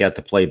might break out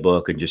the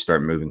playbook and just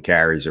start moving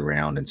carries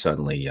around, and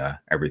suddenly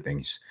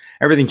everything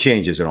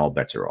changes and all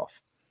bets are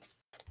off.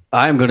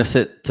 I'm going to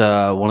sit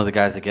one of the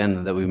guys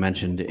again that we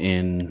mentioned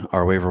in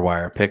our waiver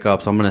wire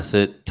pickups. I'm going to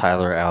sit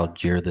Tyler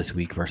Allgeier this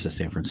week versus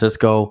San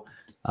Francisco.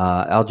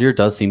 Allgeier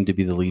does seem to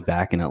be the lead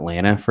back in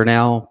Atlanta for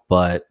now,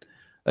 but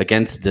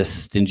against this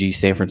stingy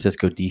San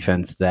Francisco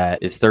defense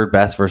that is 3rd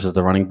best versus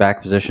the running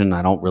back position,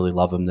 I don't really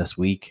love him this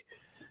week.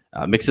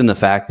 Mix in the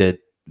fact that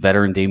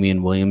veteran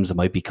Damian Williams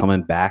might be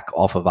coming back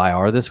off of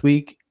IR this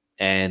week,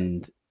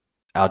 and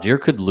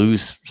Allgeier could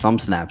lose some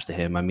snaps to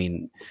him. I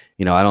mean,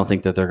 I don't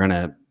think that they're going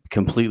to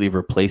completely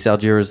replace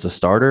Allgeier as the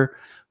starter,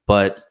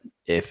 but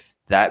if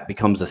that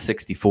becomes a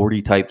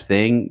 60-40 type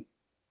thing,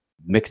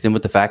 mixed in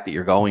with the fact that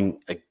you're going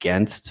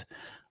against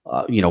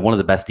one of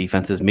the best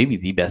defenses, maybe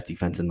the best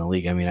defense in the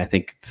league. I mean, I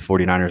think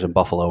 49ers and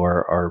Buffalo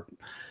are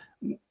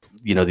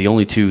the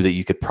only 2 that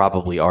you could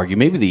probably argue,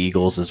 maybe the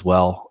Eagles as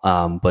well,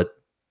 but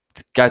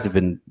guys have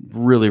been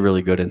really,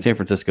 really good, and San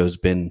Francisco's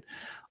been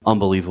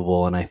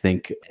unbelievable. And I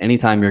think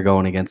anytime you're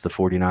going against the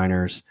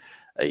 49ers,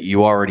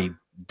 you already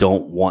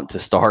don't want to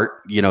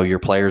start, your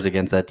players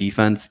against that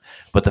defense.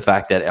 But the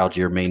fact that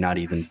Allgeier may not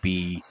even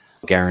be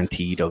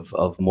guaranteed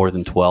of more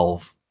than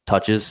 12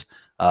 touches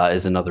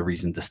is another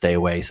reason to stay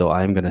away. So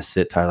I'm going to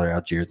sit Tyler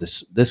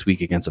Allgeier this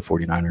week against the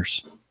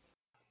 49ers.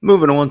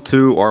 Moving on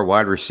to our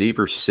wide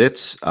receiver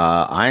sits,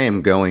 I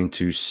am going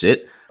to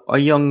sit a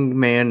young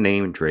man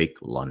named Drake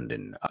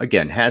London.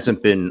 Again,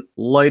 hasn't been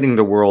lighting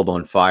the world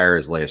on fire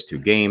his last 2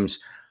 games.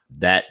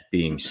 That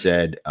being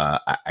said,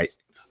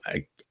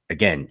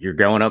 again, you're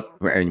going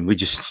up, and you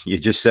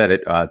just said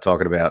it,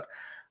 talking about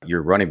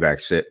your running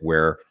back sit,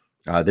 where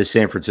this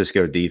San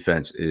Francisco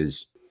defense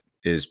is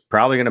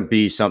probably going to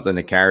be something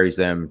that carries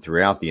them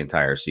throughout the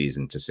entire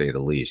season, to say the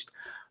least.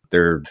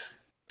 They're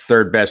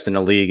third best in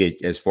the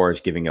league as far as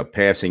giving up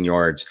passing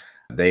yards.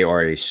 They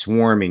are a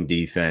swarming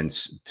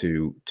defense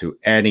to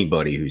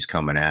anybody who's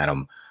coming at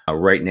them.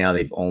 Right now,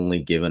 they've only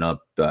given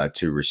up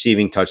 2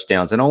 receiving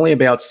touchdowns and only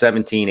about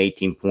 17,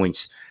 18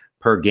 points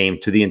per game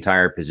to the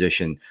entire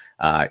position.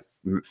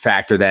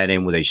 Factor that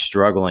in with a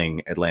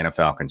struggling Atlanta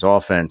Falcons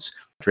offense.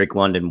 Drake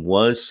London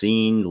was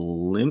seen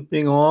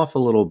limping off a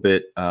little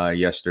bit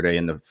yesterday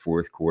in the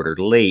fourth quarter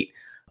late,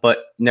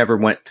 but never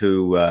went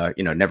to,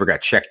 never got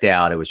checked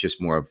out. It was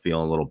just more of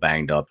feeling a little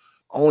banged up.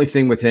 Only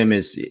thing with him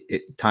is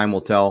time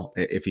will tell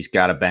if he's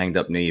got a banged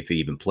up knee, if he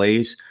even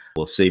plays.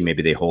 We'll see.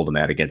 Maybe they hold him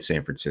out against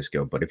San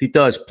Francisco. But if he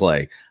does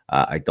play,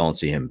 I don't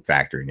see him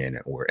factoring in,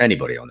 or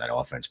anybody on that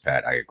offense,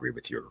 Pat. I agree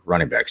with your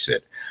running back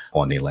sit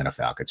on the Atlanta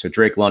Falcons. So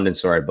Drake London,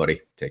 sorry,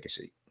 buddy. Take a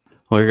seat.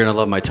 Well, you're going to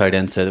love my tight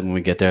end sit when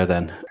we get there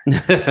then.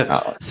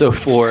 So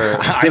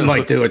I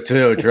might do it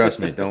too. Trust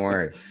me. Don't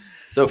worry.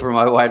 So for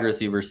my wide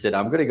receiver sit,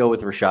 I'm going to go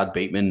with Rashad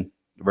Bateman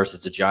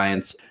versus the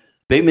Giants.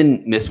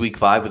 Bateman missed week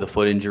 5 with a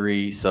foot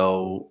injury,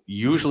 so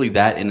usually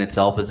that in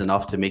itself is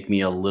enough to make me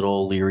a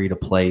little leery to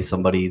play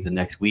somebody the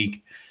next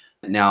week.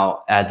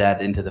 Now, add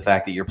that into the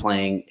fact that you're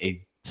playing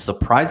a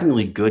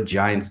surprisingly good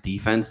Giants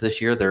defense this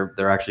year.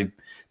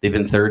 They've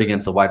been third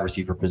against the wide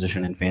receiver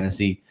position in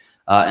fantasy.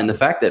 And the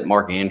fact that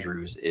Mark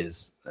Andrews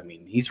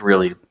he's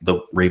really the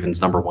Ravens'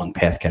 number 1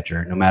 pass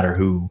catcher, no matter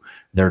who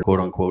their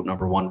quote-unquote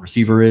number 1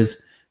 receiver is.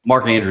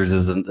 Mark Andrews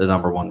is the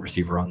number 1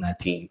 receiver on that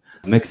team.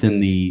 Mix in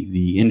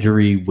the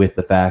injury with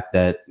the fact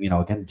that,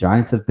 again,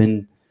 Giants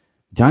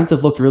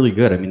have looked really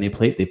good. I mean, they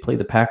played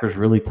the Packers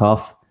really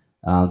tough.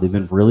 They've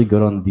been really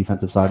good on the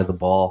defensive side of the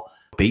ball.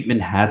 Bateman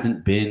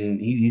hasn't been.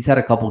 He's had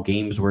a couple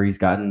games where he's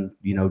gotten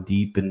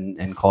deep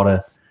and caught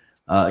a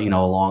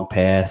long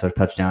pass or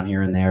touchdown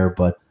here and there.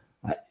 But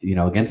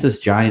against this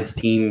Giants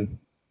team,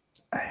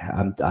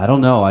 I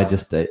don't know.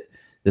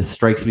 This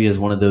strikes me as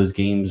one of those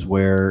games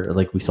where,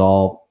 like we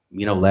saw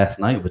last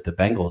night with the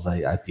Bengals,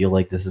 I feel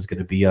like this is going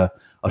to be a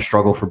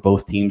struggle for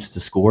both teams to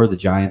score. The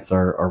Giants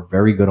are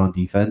very good on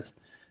defense,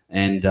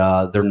 and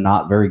they're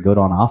not very good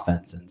on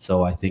offense. And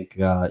so I think,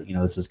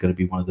 this is going to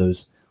be one of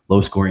those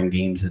low-scoring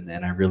games.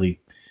 And I really,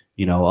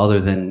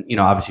 other than,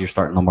 obviously you're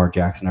starting Lamar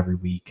Jackson every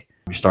week.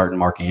 You're starting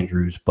Mark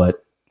Andrews,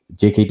 but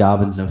J.K.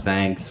 Dobbins, no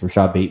thanks.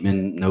 Rashad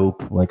Bateman,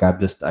 nope.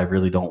 I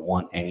really don't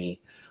want any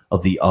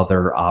of the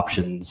other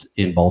options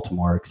in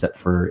Baltimore except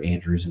for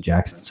Andrews and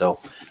Jackson. So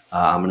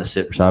I'm going to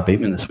sit Rashad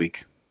Bateman this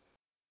week.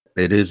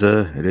 It is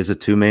a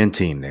 2-man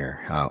team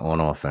there on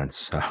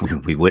offense.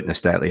 We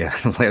witnessed that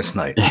last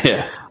night.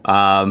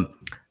 Yeah.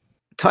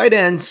 Tight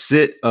end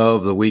sit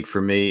of the week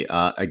for me.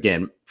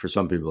 Again, for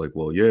some people, like,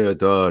 well, yeah,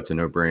 duh, it's a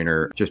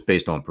no-brainer just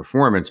based on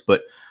performance.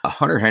 But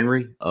Hunter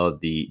Henry of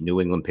the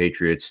New England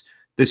Patriots,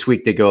 this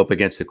week they go up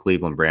against the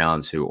Cleveland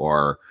Browns, who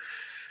are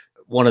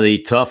one of the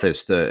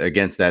toughest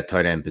against that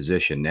tight end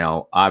position.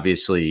 Now,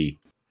 obviously,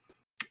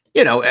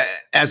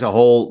 as a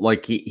whole,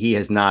 like he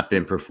has not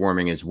been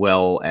performing as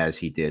well as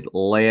he did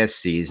last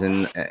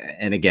season.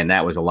 And again,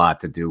 that was a lot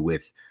to do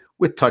with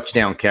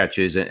touchdown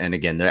catches. And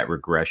again, that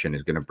regression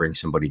is going to bring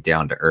somebody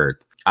down to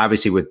earth.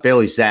 Obviously, with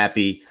Bailey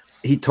Zappi,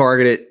 he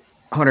targeted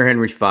Hunter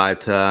Henry 5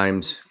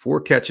 times,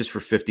 4 catches for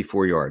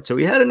 54 yards. So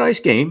he had a nice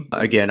game.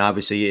 Again,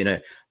 obviously in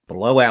a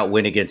blowout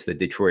win against the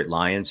Detroit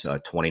Lions,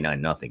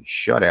 29-0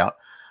 shutout.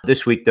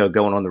 This week, though,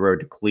 going on the road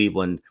to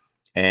Cleveland,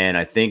 and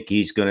I think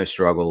he's going to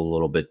struggle a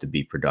little bit to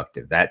be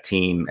productive. That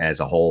team as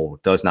a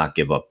whole does not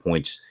give up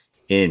points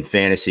in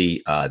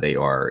fantasy. They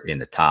are in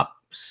the top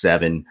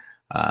 7.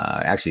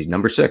 Actually,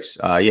 number 6.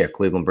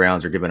 Cleveland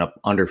Browns are giving up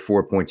under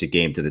 4 points a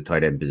game to the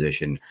tight end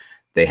position.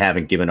 They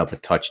haven't given up a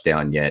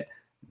touchdown yet.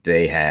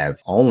 They have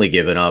only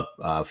given up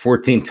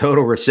 14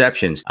 total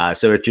receptions.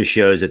 So it just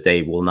shows that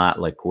they will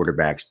not let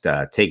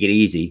quarterbacks take it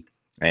easy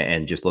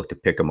and just look to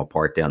pick them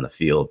apart down the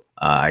field.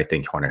 I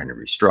think Hunter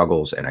Henry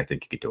struggles, and I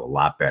think you could do a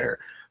lot better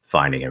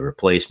finding a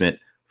replacement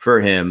for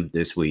him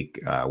this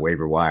week,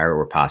 waiver wire,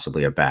 or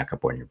possibly a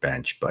backup on your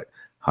bench. But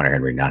Hunter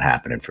Henry not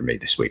happening for me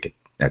this week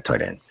at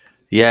tight end.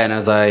 Yeah, and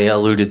as I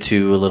alluded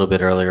to a little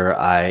bit earlier,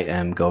 I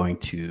am going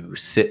to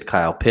sit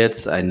Kyle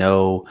Pitts. I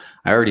know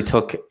I already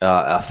took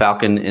a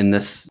Falcon in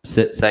this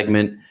sit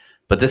segment,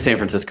 but this San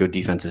Francisco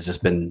defense has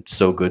just been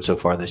so good so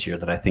far this year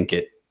that I think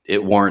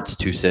it warrants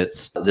 2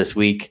 sits this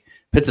week.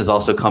 Pitts is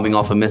also coming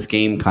off a missed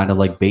game, kind of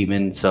like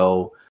Bateman,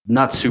 so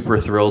not super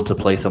thrilled to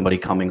play somebody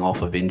coming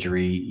off of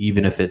injury,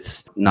 even if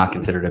it's not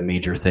considered a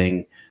major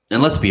thing.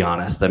 And let's be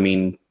honest, I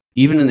mean,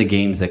 even in the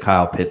games that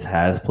Kyle Pitts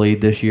has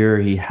played this year,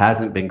 he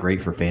hasn't been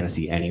great for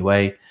fantasy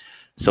anyway.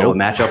 So a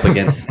matchup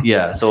against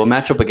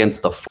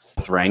the 4th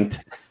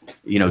ranked.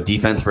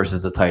 Defense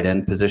versus the tight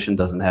end position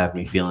doesn't have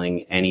me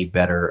feeling any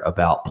better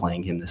about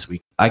playing him this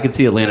week. I could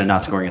see Atlanta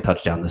not scoring a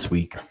touchdown this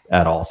week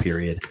at all,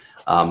 period.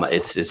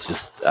 It's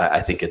just,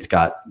 I think it's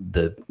got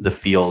the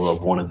feel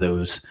of one of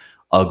those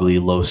ugly,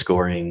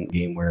 low-scoring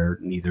game where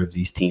neither of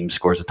these teams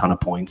scores a ton of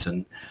points,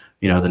 and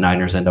the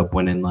Niners end up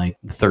winning like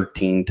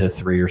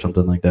 13-3 or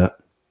something like that.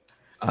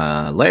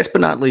 Last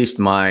but not least,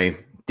 my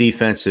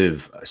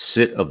defensive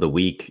sit of the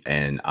week,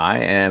 and I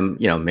am,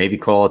 maybe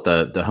call it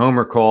the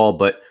homer call,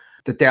 but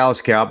the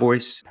Dallas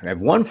Cowboys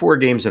have won 4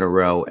 games in a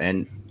row,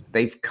 and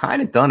they've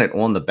kind of done it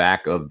on the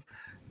back of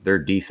their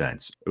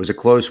defense. It was a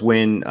close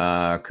win,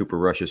 Cooper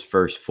Rush's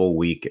first full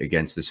week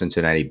against the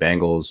Cincinnati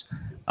Bengals.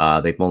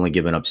 They've only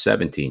given up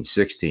 17,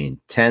 16,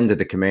 10 to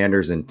the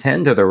Commanders, and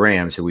 10 to the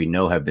Rams, who we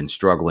know have been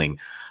struggling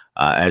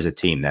as a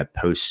team, that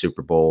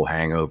post-Super Bowl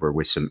hangover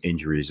with some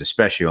injuries,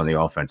 especially on the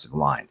offensive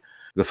line.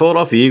 The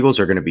Philadelphia Eagles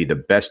are going to be the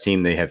best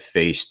team they have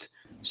faced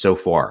so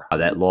far.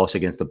 That loss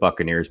against the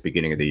Buccaneers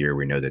beginning of the year,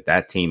 we know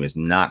that team is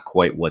not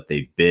quite what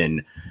they've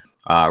been.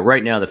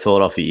 Right now, the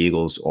Philadelphia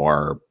Eagles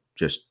are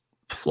just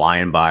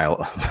flying by,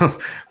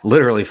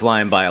 literally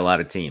flying by a lot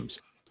of teams.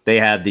 They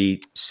have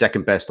the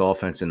second best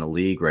offense in the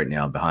league right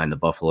now behind the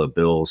Buffalo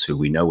Bills, who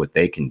we know what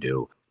they can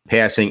do.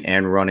 Passing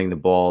and running the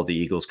ball, the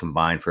Eagles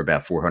combined for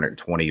about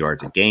 420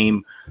 yards a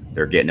game.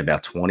 They're getting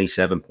about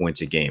 27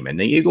 points a game. And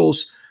the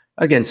Eagles,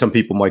 again, some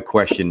people might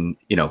question,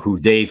 who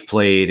they've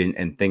played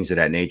and things of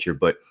that nature.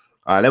 But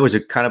that was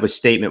a kind of a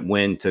statement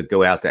win to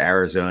go out to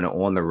Arizona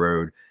on the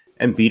road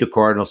and beat a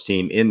Cardinals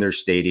team in their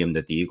stadium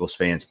that the Eagles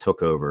fans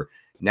took over.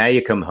 Now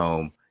you come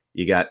home,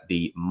 you got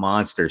the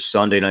monster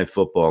Sunday Night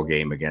Football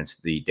game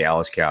against the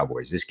Dallas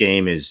Cowboys. This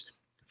game is,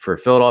 for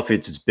Philadelphia,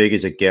 it's as big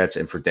as it gets.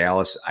 And for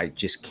Dallas, I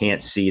just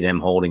can't see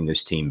them holding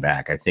this team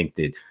back. I think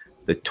that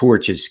the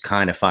torch has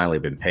kind of finally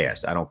been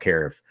passed. I don't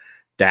care if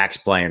Dak's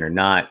playing or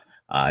not.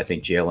 I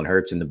think Jalen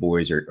Hurts and the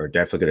boys are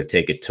definitely going to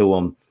take it to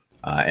them.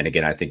 And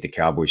again, I think the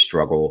Cowboys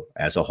struggle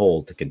as a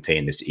whole to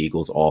contain this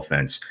Eagles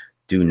offense.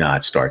 Do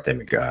not start them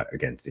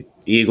against the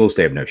Eagles.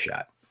 They have no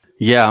shot.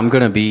 Yeah, I'm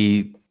going to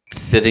be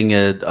sitting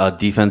a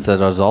defense that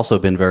has also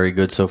been very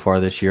good so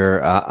far this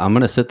year. I'm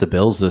going to sit the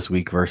Bills this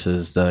week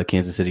versus the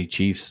Kansas City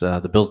Chiefs.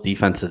 The Bills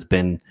defense has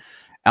been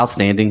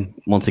outstanding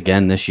once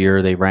again this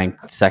year. They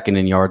ranked second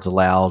in yards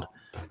allowed.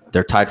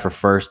 They're tied for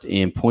first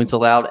in points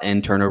allowed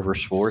and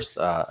turnovers forced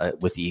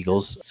with the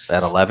Eagles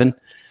at 11.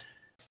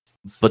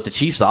 But the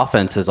Chiefs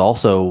offense has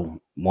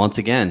also, once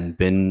again,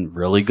 been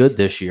really good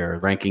this year,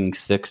 ranking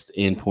 6th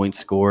in points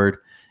scored.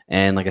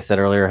 And like I said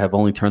earlier, have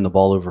only turned the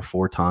ball over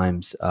 4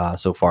 times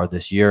so far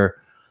this year.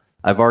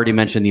 I've already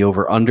mentioned the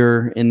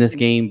over-under in this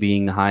game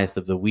being the highest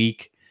of the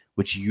week,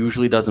 which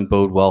usually doesn't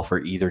bode well for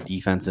either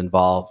defense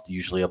involved.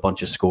 Usually a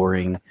bunch of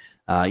scoring.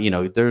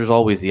 There's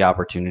always the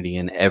opportunity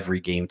in every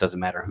game. It doesn't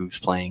matter who's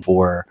playing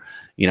for,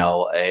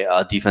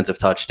 a defensive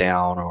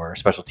touchdown or a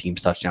special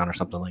teams touchdown or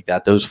something like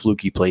that. Those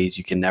fluky plays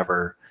you can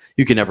never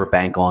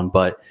bank on.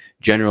 But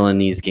generally in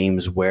these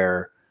games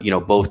where,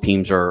 both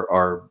teams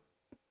are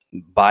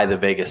by the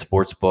Vegas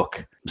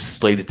Sportsbook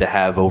slated to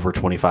have over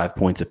 25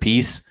 points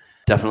apiece,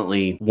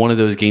 definitely one of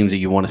those games that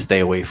you want to stay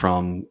away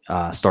from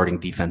starting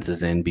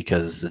defenses in,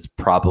 because it's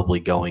probably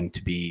going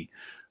to be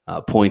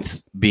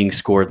points being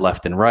scored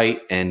left and right.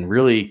 And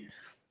really,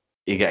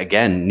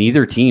 again,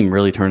 neither team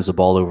really turns the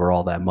ball over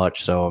all that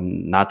much. So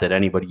not that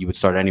you would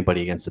start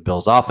anybody against the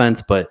Bills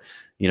offense, but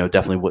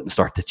definitely wouldn't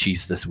start the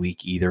Chiefs this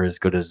week either, as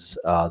good as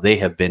they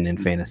have been in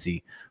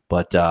fantasy.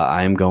 But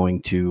I am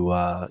going to,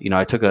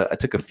 I took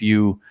a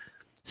few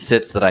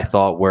sits that I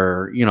thought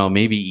were,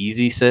 maybe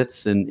easy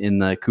sits in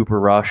the Cooper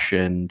Rush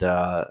and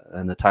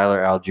the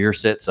Tyler Algier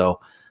sit. So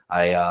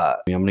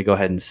I'm going to go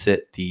ahead and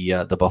sit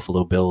the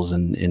Buffalo Bills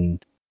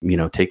and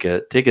take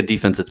a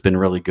defense that's been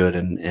really good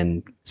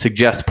and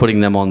suggest putting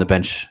them on the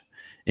bench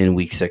in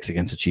week 6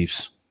 against the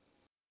Chiefs.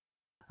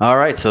 All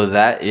right, so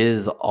that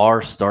is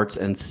our starts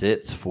and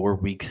sits for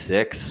week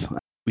 6.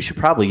 We should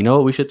probably,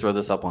 we should throw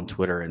this up on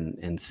Twitter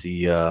and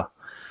see,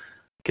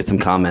 get some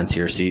comments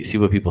here, see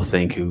what people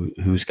think,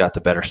 who's got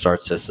the better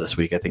start sits this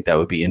week. I think that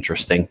would be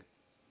interesting.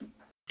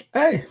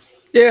 Hey,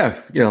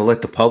 yeah,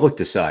 let the public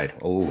decide.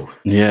 Oh,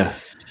 yeah.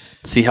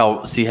 See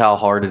how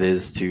hard it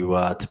is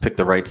to pick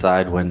the right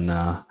side when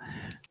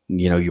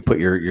you put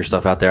your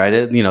stuff out there. I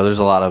did, there's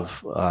a lot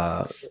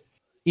of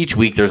each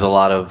week there's a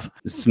lot of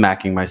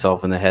smacking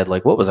myself in the head,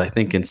 like, what was I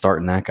thinking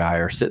starting that guy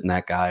or sitting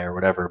that guy or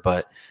whatever.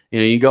 But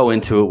you go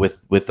into it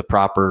with the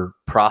proper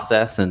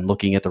process and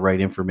looking at the right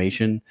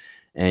information,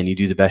 and you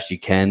do the best you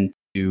can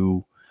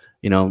to,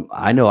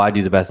 I know I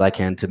do the best I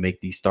can to make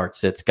these start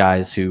sits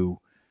guys who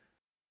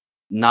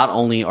not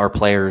only are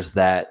players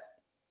that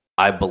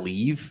I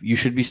believe you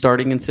should be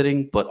starting and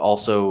sitting, but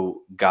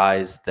also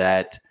guys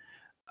that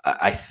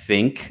I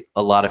think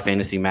a lot of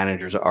fantasy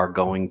managers are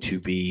going to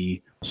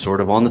be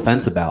sort of on the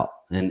fence about.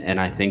 And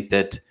I think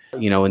that,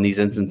 in these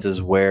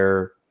instances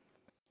where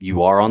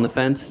you are on the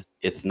fence,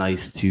 it's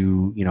nice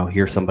to,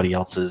 hear somebody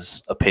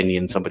else's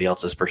opinion, somebody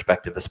else's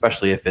perspective,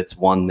 especially if it's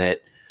one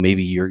that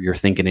maybe you're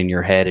thinking in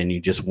your head and you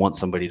just want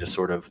somebody to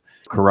sort of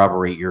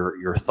corroborate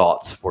your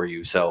thoughts for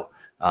you. So,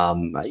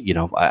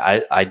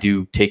 I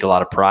do take a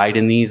lot of pride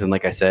in these. And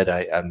like I said,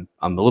 I'm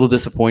a little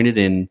disappointed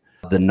in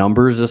the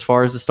numbers as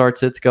far as the start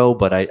sits go,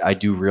 but I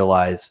do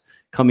realize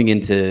coming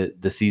into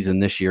the season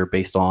this year,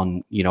 based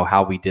on,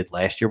 how we did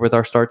last year with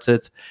our start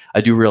sits,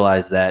 I do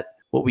realize that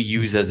what we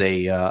use as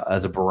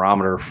a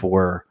barometer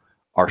for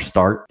our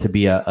start to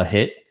be a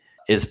hit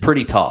is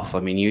pretty tough. I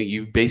mean,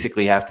 you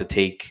basically have to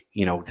take,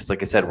 because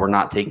like I said, we're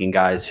not taking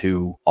guys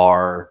who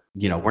are,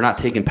 we're not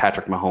taking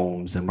Patrick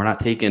Mahomes and we're not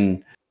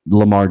taking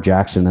Lamar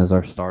Jackson as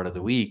our start of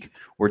the week.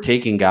 We're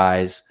taking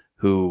guys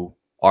who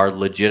are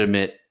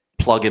legitimate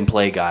plug and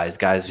play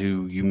guys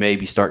who you may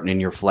be starting in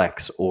your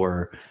flex,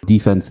 or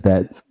defense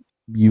that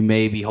you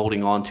may be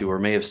holding on to or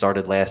may have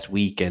started last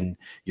week and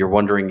you're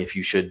wondering if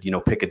you should,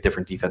 pick a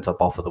different defense up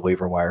off of the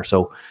waiver wire.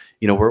 So,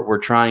 we're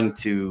trying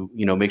to,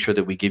 make sure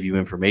that we give you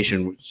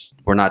information.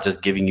 We're not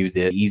just giving you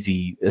the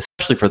easy,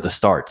 especially for the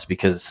starts,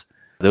 because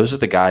those are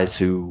the guys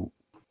who,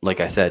 like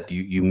I said,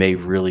 you may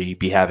really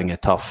be having a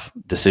tough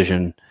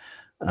decision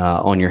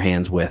on your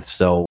hands with.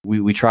 So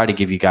we try to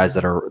give you guys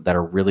that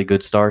are really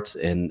good starts,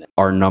 and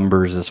our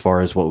numbers as far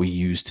as what we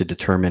use to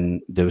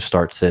determine those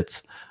start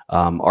sits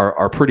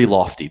are pretty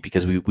lofty,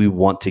 because we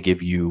want to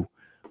give you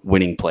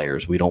winning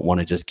players. We don't want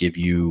to just give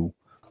you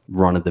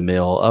run of the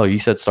mill. Oh, you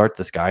said start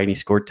this guy and he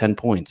scored 10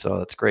 points. Oh,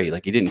 that's great.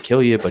 Like, he didn't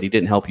kill you, but he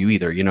didn't help you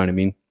either. You know what I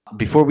mean?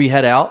 Before we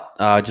head out,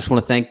 I just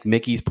want to thank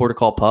Mickey's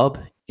Portical Pub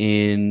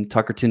in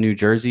Tuckerton, New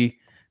Jersey.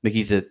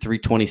 Mickey's at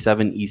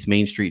 327 East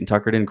Main Street in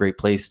Tuckerton. Great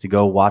place to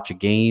go watch a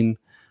game.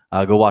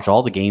 Go watch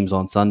all the games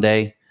on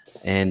Sunday.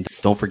 And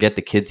don't forget,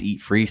 the kids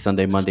eat free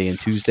Sunday, Monday, and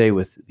Tuesday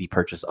with the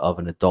purchase of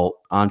an adult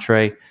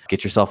entree.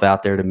 Get yourself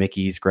out there to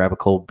Mickey's, grab a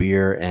cold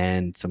beer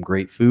and some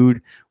great food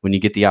when you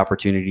get the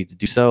opportunity to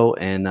do so.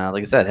 And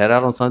like I said, head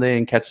out on Sunday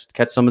and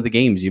catch some of the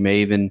games. You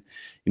may even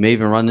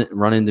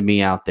run into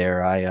me out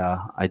there.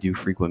 I do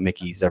frequent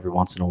Mickey's every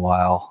once in a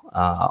while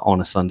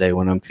on a Sunday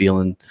when I'm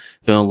feeling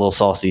a little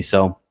saucy.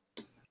 So.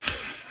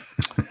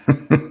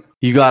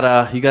 You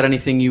got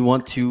anything you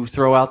want to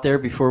throw out there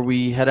before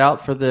we head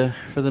out for the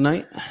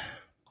night?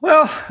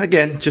 Well,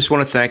 again, just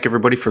want to thank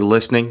everybody for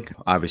listening.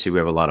 Obviously, we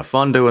have a lot of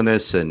fun doing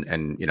this, and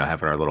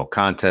having our little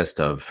contest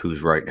of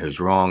who's right and who's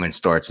wrong, and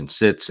starts and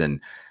sits,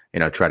 and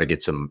try to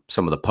get some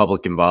of the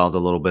public involved a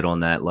little bit on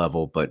that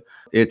level. But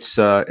it's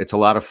a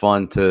lot of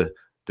fun to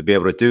be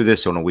able to do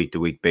this on a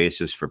week-to-week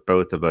basis for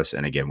both of us.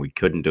 And again, we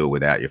couldn't do it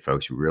without you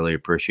folks. We really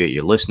appreciate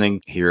you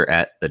listening here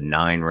at the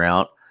 9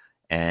 Route.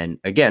 And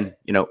again,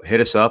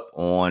 hit us up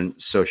on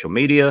social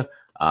media,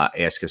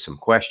 ask us some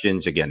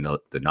questions. Again,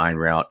 the 9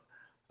 Route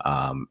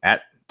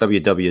at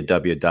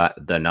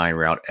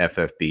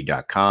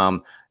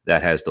www.the9routeffb.com.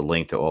 That has the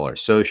link to all our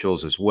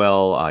socials as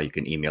well. You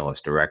can email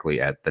us directly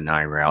at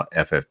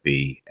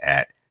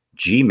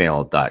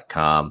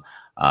the9routeffb@gmail.com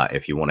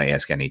if you want to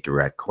ask any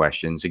direct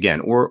questions.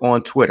 Again, or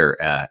on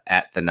Twitter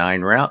at the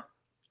 9 Route,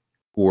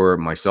 or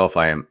myself,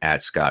 I am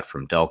at Scott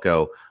from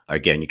Delco.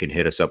 Again, you can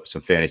hit us up with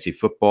some fantasy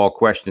football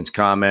questions,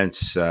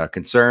 comments,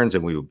 concerns,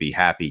 and we would be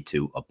happy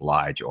to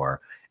oblige our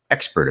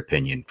expert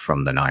opinion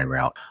from the 9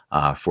 Route.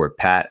 For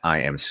Pat, I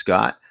am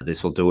Scott.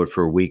 This will do it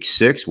for week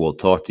 6. We'll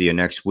talk to you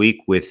next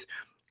week with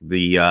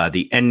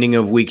the ending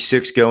of week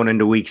 6 going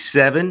into week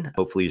 7.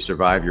 Hopefully you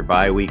survive your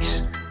bye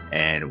weeks,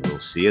 and we'll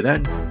see you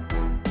then.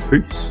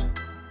 Peace.